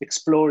were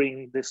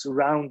exploring the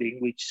surrounding,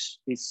 which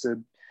is a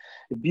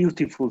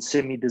beautiful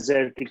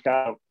semi-desertic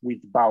area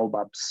with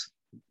baobabs.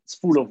 It's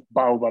full of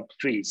baobab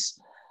trees.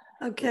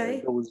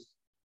 Okay.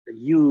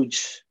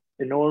 huge,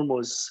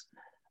 enormous,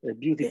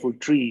 beautiful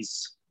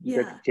trees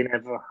that can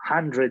have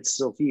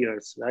hundreds of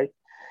years, right?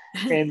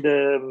 And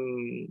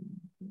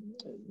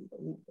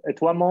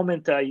at one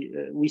moment,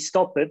 we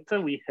stopped it.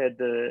 We had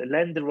a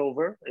Land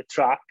Rover, a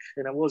truck,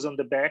 and I was on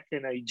the back,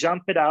 and I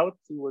jumped out.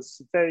 It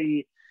was a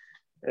very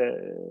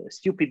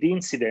stupid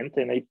incident,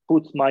 and I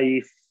put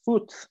my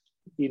foot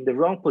in the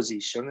wrong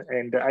position,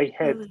 and I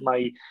had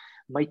my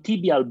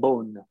tibial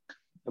bone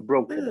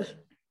broken,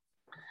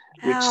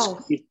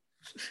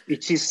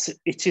 which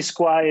is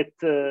quite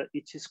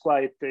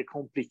a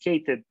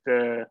complicated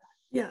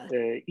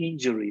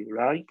injury,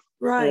 right?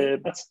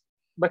 Right.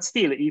 But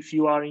still, if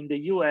you are in the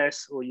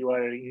US or you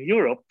are in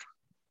Europe,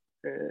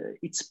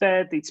 it's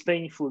bad, it's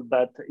painful,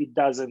 but it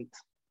doesn't.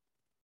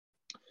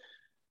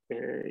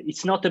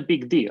 It's not a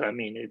big deal. I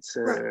mean, it's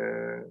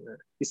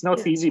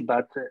not easy,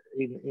 but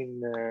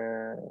in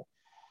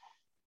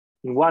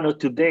 1 or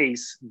 2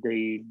 days,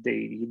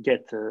 you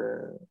get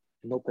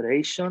an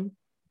operation,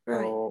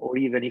 or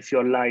even if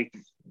you're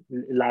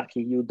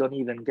lucky, you don't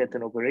even get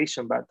an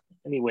operation. But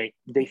anyway,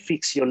 they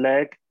fix your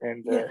leg,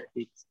 and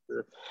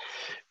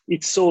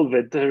it's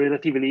solved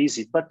relatively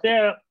easy. But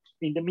there,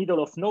 in the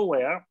middle of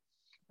nowhere,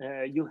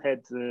 you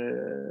had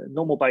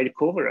no mobile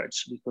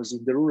coverage, because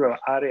in the rural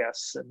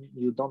areas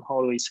you don't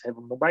always have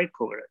mobile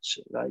coverage,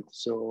 right?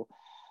 So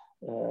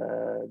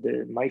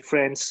my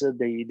friends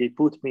they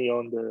put me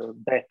on the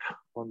back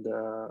on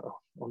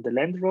the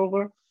Land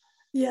Rover,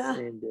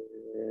 and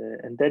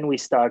then we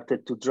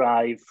started to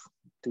drive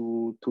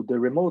to the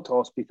remote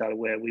hospital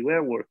where we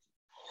were working.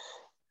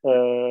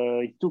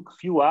 It took a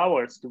few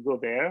hours to go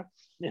there.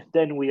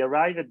 Then we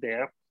arrived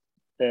there.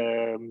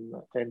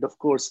 And of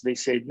course, they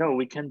said, no,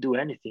 we can't do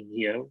anything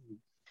here.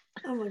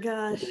 Oh my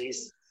gosh!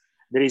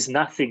 There is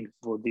nothing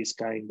for this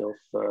kind of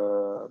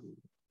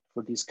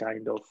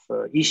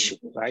issue,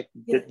 right?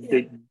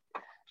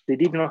 They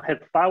did not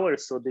have power,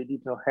 so they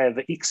did not have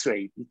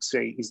X-ray.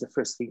 X-ray is the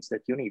first things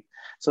that you need.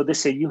 So they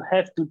say you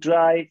have to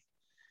drive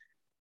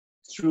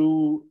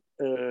through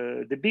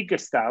the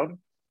biggest town,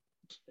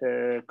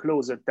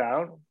 closer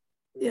town.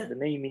 The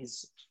name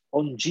is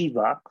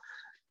Ongiva.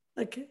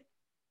 Okay.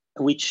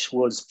 Which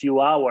was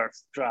few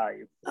hours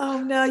drive.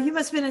 Oh no, you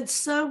must have been in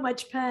so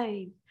much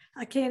pain.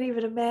 I can't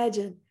even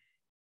imagine.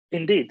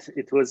 Indeed,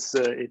 it was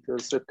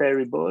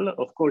terrible.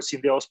 Of course, in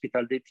the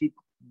hospital,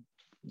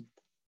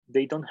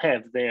 they don't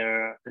have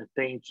their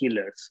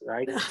painkillers,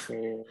 right?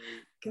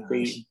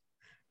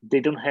 They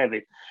don't have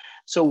it.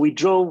 So we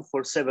drove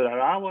for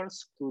several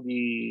hours to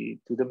the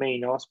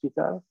main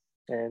hospital,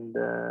 and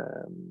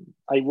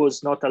I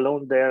was not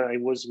alone there. I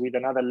was with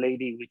another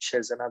lady which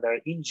has another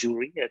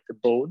injury at the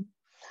bone.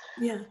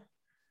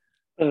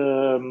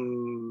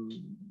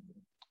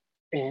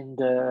 And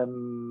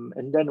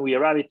then we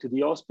arrived to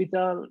the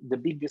hospital, the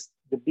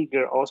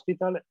bigger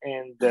hospital,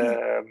 and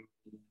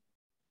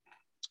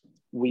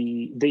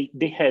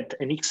they had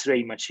an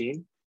X-ray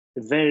machine,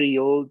 a very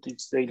old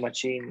X-ray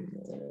machine,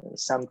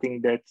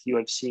 something that you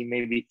have seen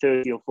maybe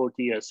 30 or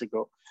 40 years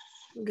ago.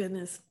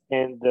 Goodness.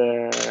 And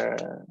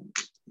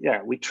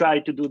we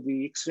tried to do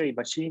the X-ray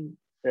machine.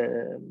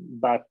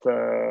 But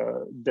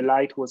the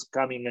light was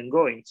coming and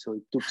going, so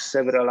it took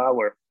several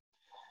hours.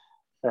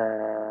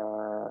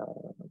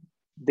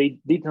 They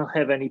did not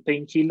have any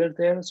painkiller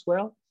there as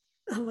well.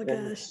 Oh my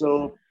gosh!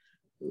 So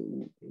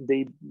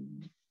they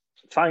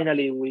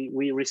finally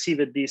we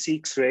received this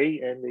X-ray,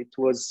 and it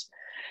was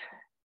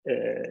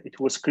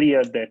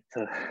clear that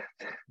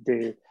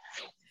the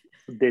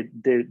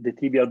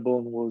tibial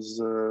bone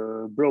was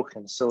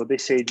broken. So they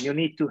said you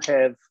need to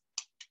have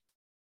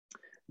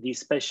the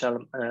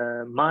special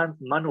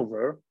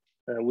maneuver,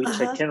 which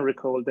I can't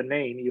recall the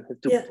name. You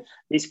have to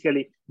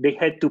basically, they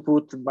had to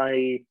put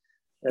my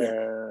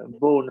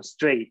bone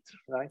straight,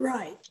 right?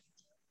 Right.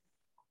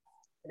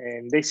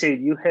 And they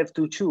said you have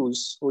to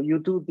choose, or you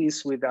do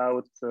this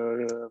without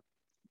a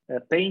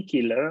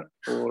painkiller,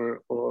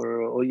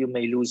 or you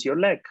may lose your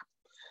leg.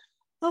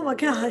 Oh my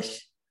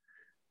gosh!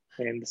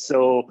 And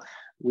so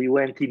we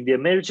went in the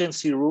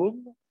emergency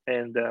room,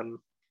 and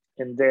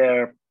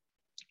there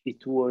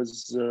it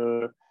was.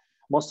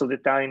 Most of the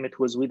time it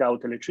was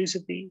without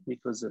electricity,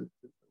 because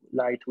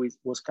light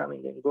was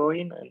coming and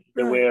going, and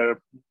there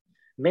were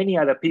many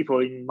other people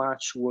in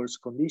much worse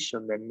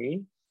condition than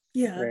me.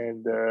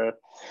 And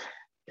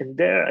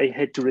there I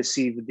had to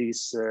receive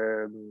this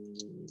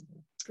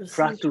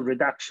fracture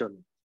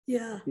reduction.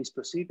 This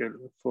procedure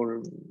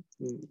for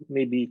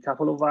maybe a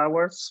couple of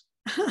hours.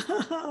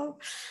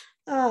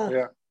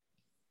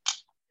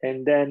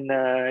 And then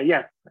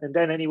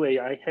anyway,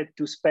 I had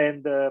to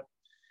spend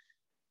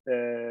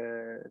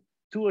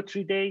 2 or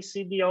 3 days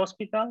in the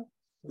hospital,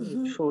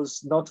 which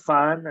was not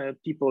fun.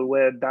 People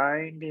were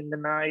dying in the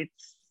night,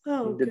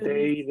 in the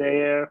day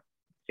there.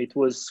 It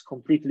was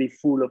completely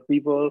full of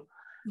people.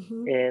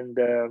 And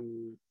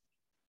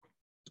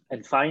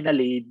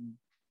finally,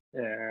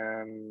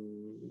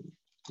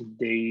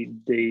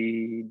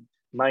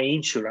 my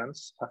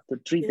insurance, after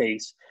 3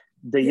 days,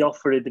 they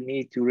offered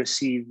me to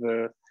receive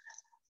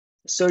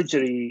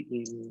surgery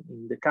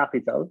in the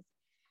capital.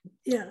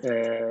 Yeah.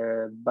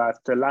 But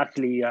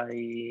luckily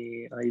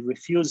I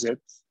refused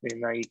it,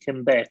 and I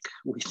came back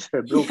with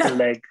a broken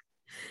leg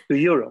to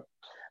Europe.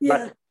 Yeah.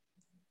 But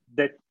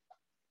that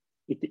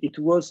it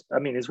was, I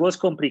mean, it was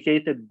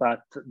complicated,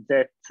 but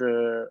that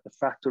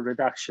fracture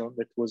reduction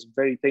that was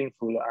very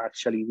painful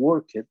actually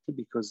worked,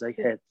 because I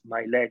had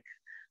my leg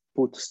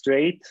put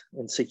straight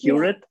and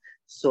secured,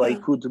 so I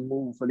could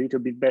move a little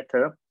bit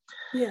better.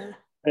 Yeah.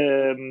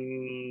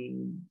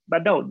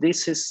 But no,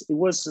 it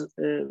was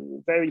a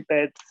very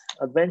bad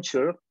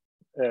adventure.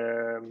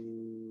 I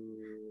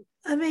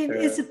mean,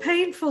 it's a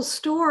painful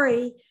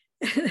story.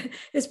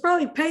 It's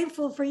probably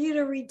painful for you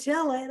to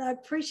retell it. I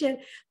appreciate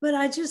it, but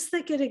I just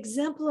think it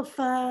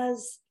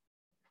exemplifies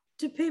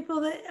to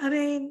people that, I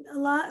mean,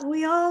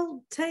 we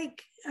all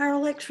take our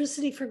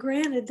electricity for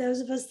granted,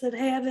 those of us that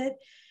have it,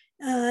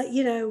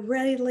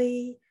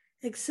 readily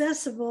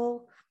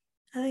accessible.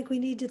 I think we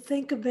need to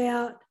think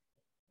about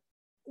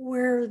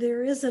where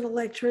there isn't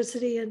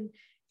electricity and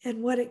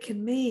what it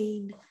can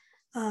mean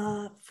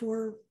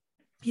for,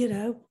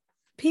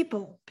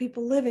 people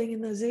living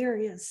in those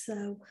areas.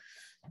 So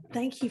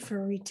thank you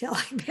for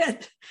retelling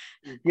that.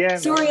 Yeah.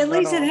 Sorry, at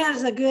least it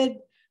has a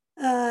good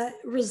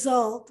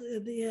result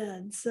at the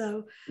end.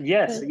 So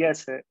yes.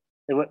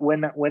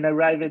 When I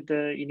arrived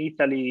in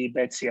Italy,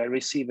 Betsy, I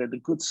received a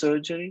good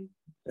surgery,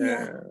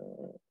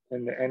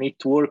 and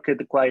it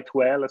worked quite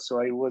well. So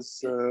I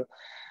was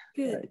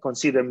I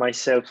consider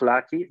myself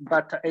lucky.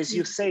 But as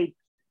you say,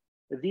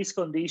 this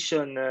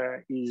condition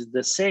is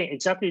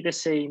exactly the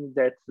same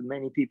that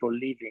many people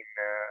live in,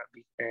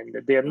 and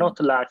they are not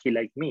lucky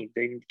like me.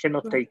 They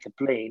cannot take a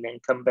plane and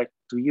come back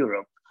to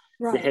Europe.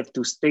 They have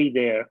to stay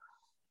there.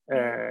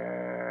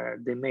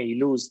 They may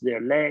lose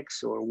their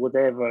legs or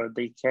whatever.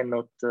 They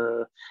cannot,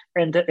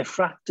 and a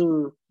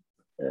fracture,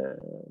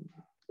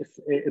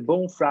 a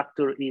bone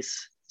fracture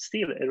is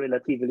still a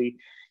relatively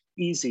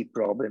easy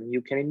problem.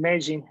 You can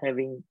imagine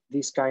having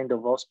this kind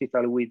of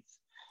hospital with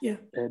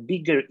a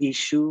bigger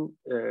issue.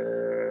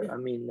 I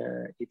mean,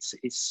 it's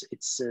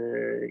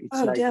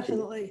like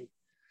definitely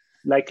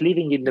like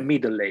living in the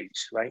Middle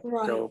Age, right?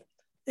 So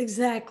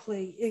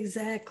exactly.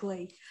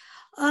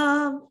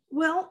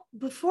 Well,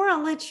 before I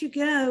let you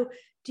go,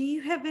 do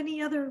you have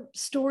any other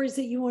stories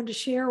that you want to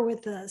share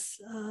with us?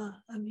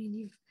 I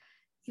mean,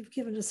 you've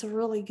given us a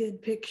really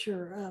good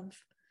picture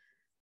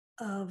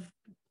of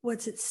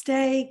what's at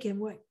stake and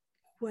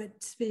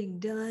what's being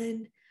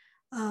done.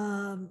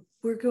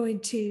 We're going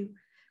to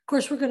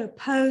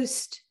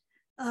post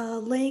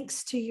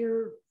links to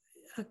your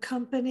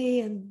company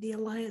and the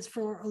Alliance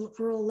for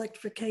Rural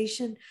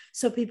Electrification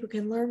so people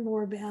can learn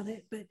more about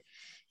it. But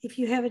if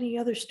you have any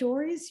other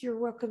stories, you're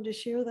welcome to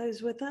share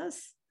those with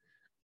us.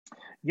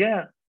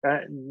 Yeah,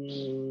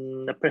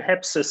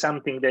 perhaps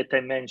something that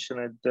I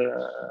mentioned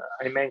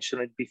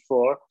it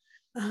before.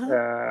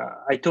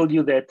 I told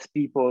you that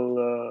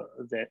people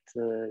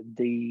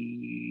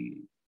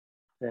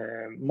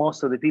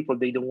most of the people,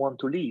 they don't want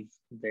to leave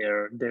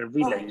their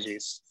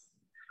villages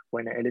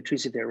when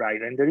electricity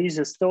arrives. And there is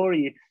a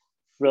story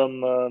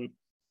from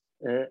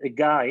a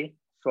guy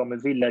from a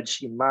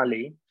village in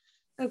Mali.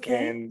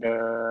 Okay. And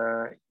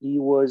he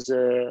was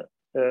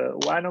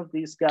one of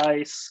these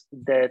guys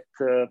that,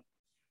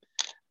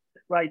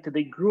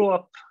 they grew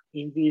up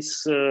in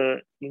these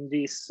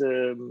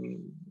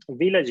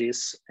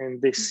villages,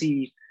 and they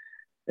see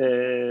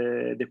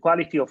the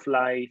quality of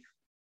life,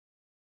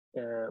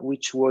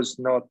 which was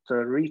not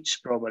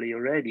reached probably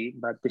already,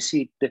 but they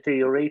see it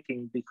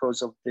deteriorating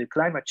because of the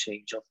climate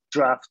change, of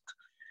drought,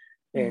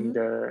 and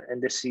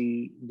they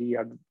see the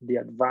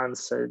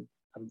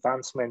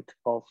advancement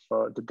of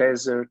the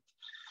desert,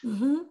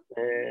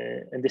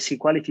 and they see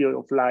quality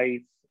of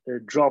life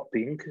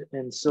dropping,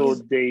 and so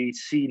they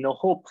see no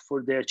hope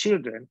for their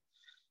children.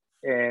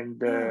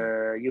 And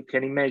you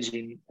can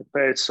imagine a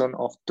person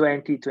of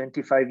 20,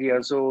 25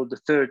 years old,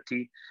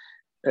 30,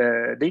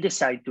 they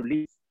decide to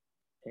leave.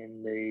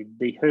 And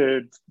they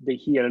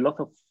hear a lot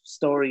of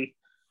story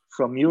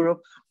from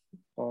Europe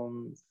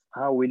on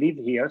how we live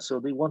here, so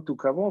they want to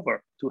come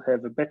over to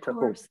have a better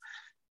hope.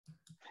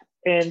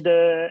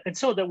 And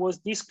so there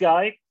was this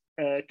guy,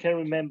 can't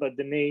remember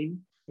the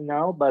name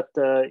now, but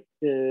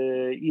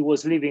he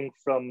was living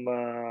from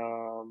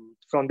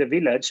the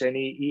village, and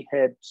he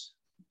had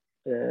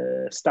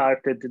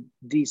started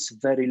this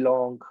very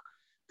long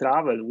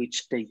travel,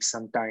 which takes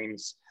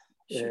sometimes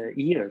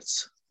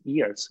years,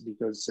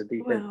 because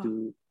they have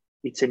to.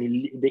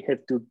 They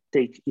have to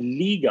take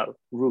illegal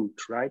route,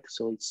 right?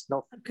 So it's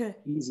not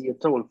easy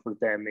at all for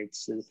them.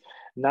 It's a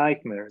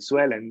nightmare as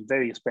well, and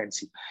very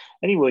expensive.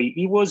 Anyway,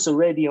 he was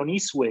already on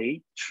his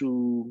way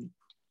through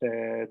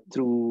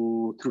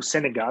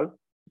Senegal,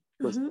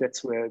 because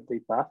that's where they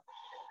pass.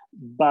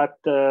 But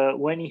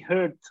when he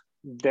heard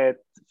that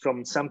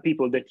from some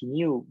people that he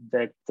knew,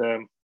 that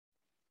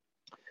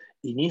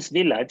in his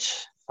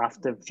village,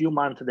 after a few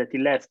months that he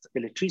left,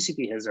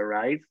 electricity has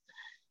arrived,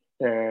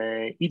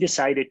 he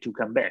decided to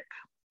come back.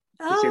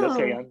 He said,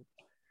 okay,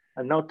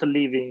 I'm not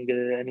living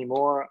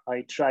anymore.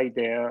 I try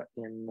there,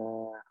 and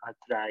I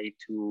try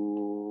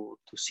to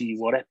see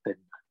what happened.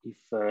 if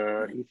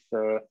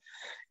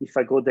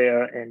I go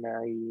there and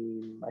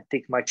I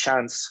take my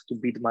chance to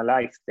build my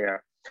life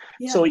there.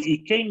 Yes. So he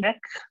came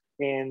back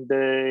and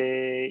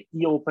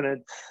he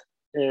opened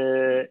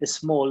a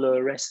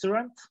small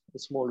restaurant, a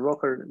small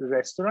rocker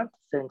restaurant,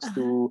 thanks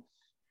to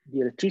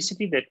the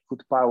electricity that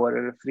could power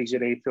a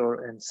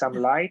refrigerator and some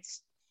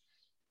lights.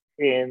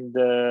 And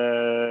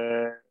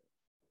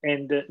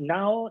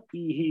now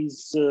he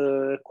is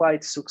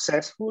quite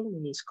successful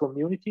in his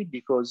community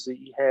because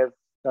he have,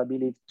 I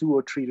believe, 2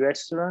 or 3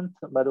 restaurants,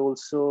 but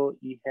also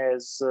he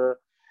has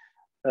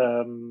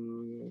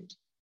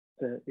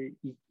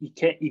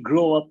he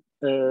grow up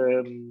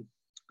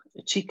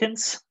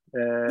chickens.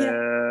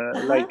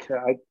 Like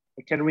I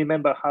can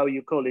remember how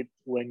you call it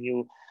when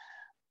you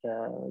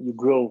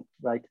grow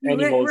like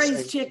animals.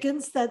 Raise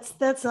chickens.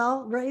 That's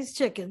all. Raise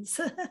chickens.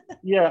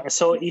 Yeah.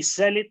 So he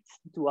sell it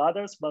to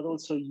others, but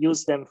also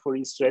use them for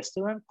his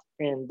restaurant,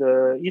 and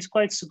he's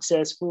quite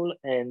successful.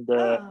 And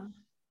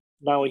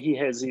now he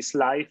has his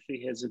life.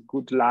 He has a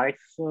good life,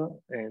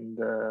 and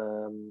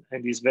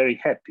he's very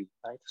happy.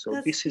 Right. So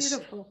that's this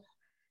beautiful.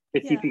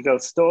 is a typical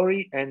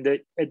story. And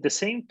at the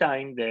same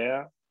time,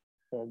 there,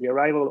 the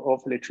arrival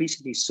of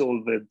electricity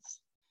solved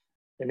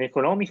an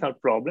economical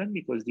problem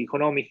because the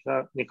economics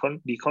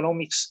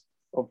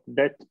of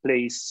that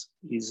place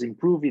is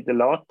improved a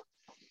lot.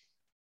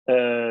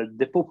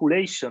 The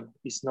population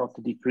is not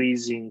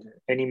decreasing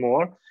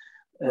anymore,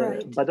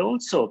 but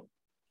also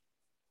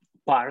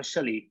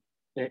partially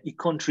it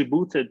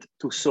contributed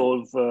to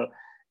solve a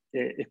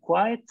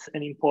quite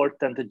an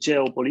important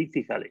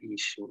geopolitical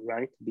issue,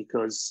 right?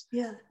 Because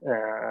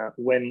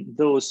when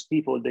those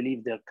people, they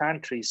leave their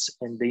countries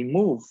and they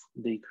move,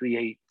 they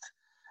create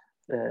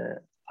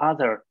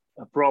other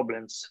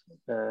problems.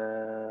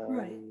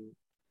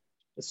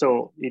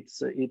 So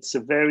it's a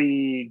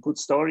very good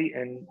story,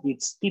 and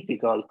it's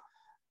typical.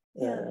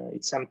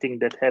 It's something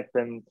that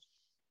happened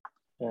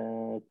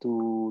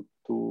to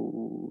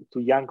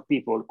young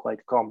people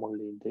quite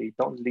commonly. They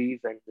don't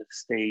leave and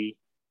stay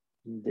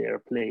in their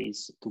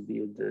place to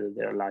build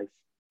their life.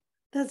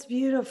 That's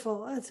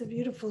beautiful. That's a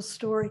beautiful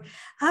story.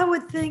 I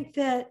would think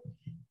that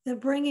the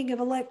bringing of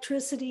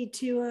electricity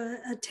to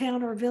a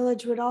town or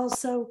village would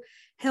also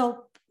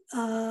help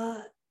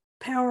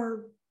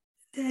power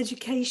the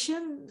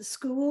education,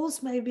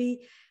 schools.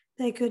 Maybe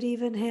they could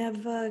even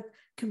have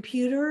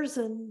computers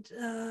and,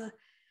 I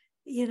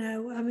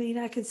mean,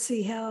 I could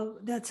see how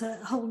that's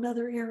a whole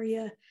nother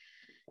area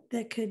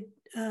that could,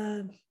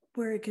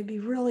 where it could be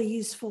really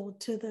useful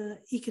to the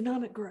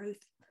economic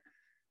growth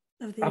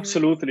of the area.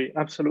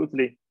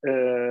 Absolutely.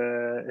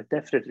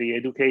 Definitely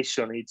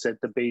education, it's at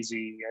the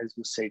basic, as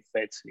you said,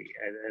 Betsy,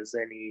 as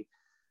any,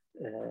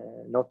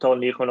 not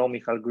only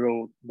economical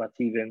growth, but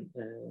even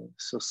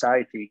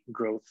society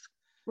growth.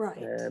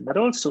 Right. But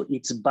also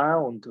it's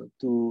bound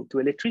to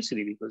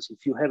electricity, because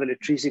if you have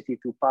electricity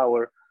to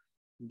power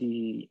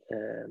the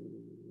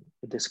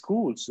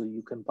schools, so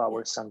you can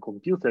power some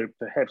computer,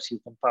 perhaps you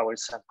can power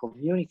some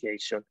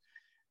communication.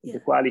 The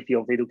quality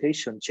of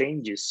education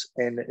changes,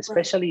 and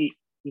especially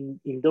in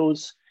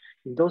those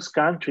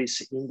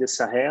countries in the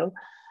Sahel,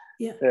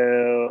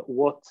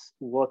 what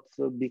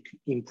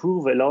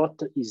improve a lot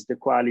is the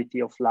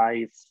quality of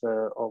life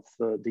of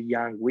the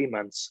young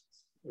women's,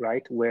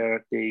 right?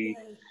 Where they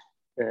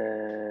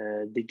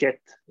get,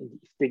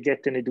 if they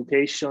get an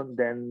education,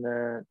 then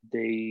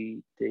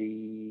they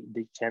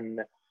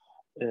can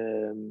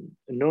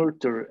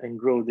nurture and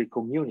grow the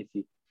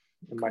community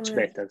much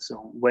better.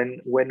 So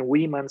when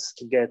women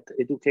get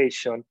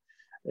education,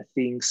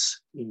 things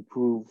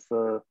improve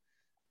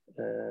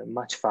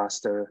much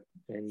faster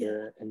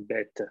and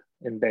better.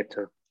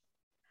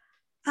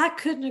 I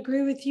couldn't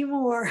agree with you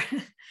more.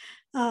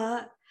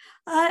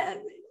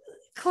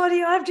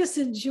 Claudio, I've just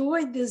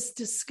enjoyed this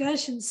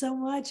discussion so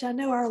much. I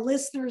know our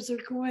listeners are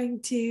going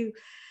to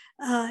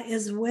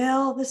as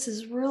well. This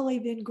has really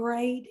been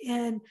great.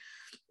 And,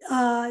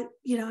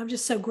 I'm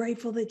just so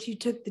grateful that you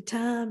took the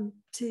time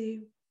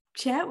to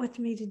chat with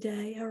me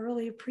today. I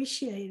really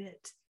appreciate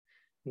it.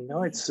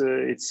 No, it's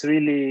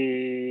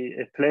really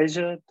a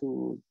pleasure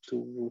to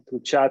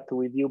chat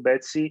with you,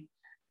 Betsy.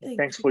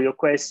 Thanks for your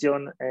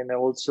question. And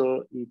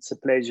also it's a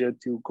pleasure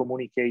to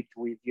communicate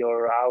with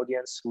your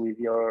audience, with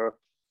your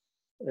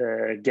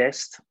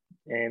guest,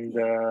 and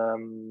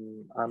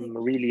I'm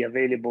really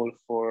available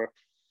for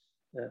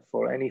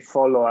any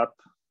follow-up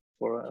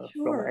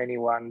from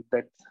anyone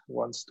that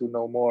wants to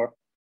know more.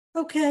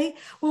 Okay,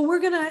 well, we're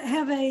going to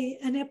have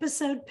an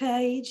episode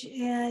page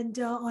and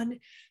on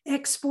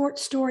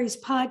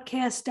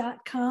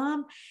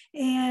exportstoriespodcast.com,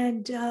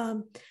 and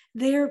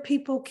there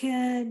people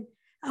can,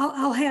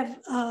 I'll have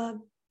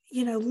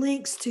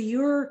links to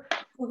your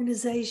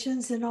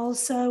organizations, and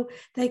also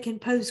they can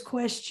pose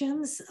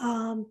questions.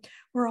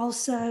 We're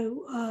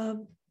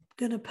also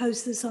going to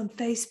post this on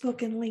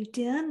Facebook and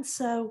LinkedIn.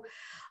 So,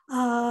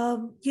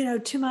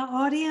 to my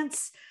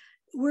audience,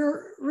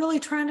 we're really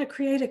trying to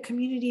create a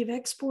community of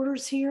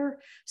exporters here.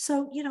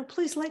 So,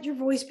 please let your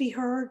voice be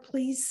heard.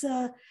 Please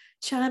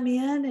chime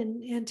in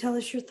and tell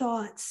us your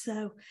thoughts.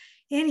 So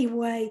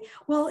Anyway,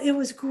 well, it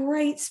was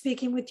great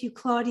speaking with you,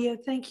 Claudio.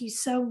 Thank you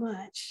so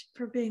much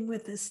for being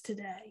with us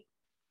today.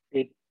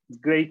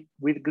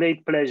 With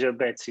great pleasure,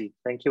 Betsy.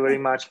 Thank you very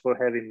much for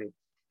having me.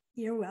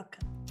 You're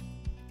welcome.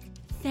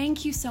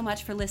 Thank you so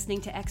much for listening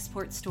to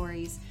Export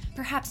Stories.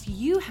 Perhaps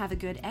you have a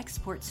good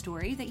export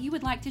story that you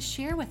would like to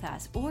share with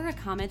us or a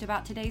comment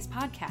about today's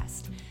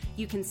podcast.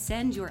 You can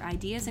send your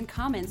ideas and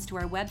comments to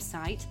our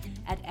website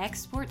at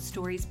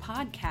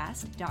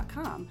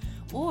exportstoriespodcast.com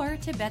or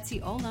to Betsy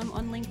Olam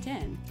on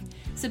LinkedIn.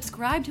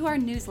 Subscribe to our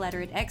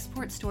newsletter at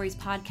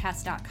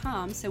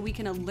exportstoriespodcast.com so we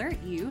can alert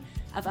you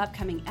of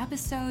upcoming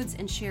episodes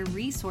and share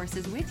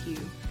resources with you.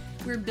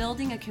 We're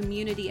building a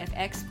community of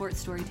export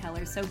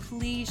storytellers, so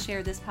please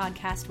share this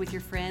podcast with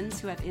your friends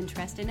who have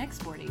interest in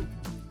exporting.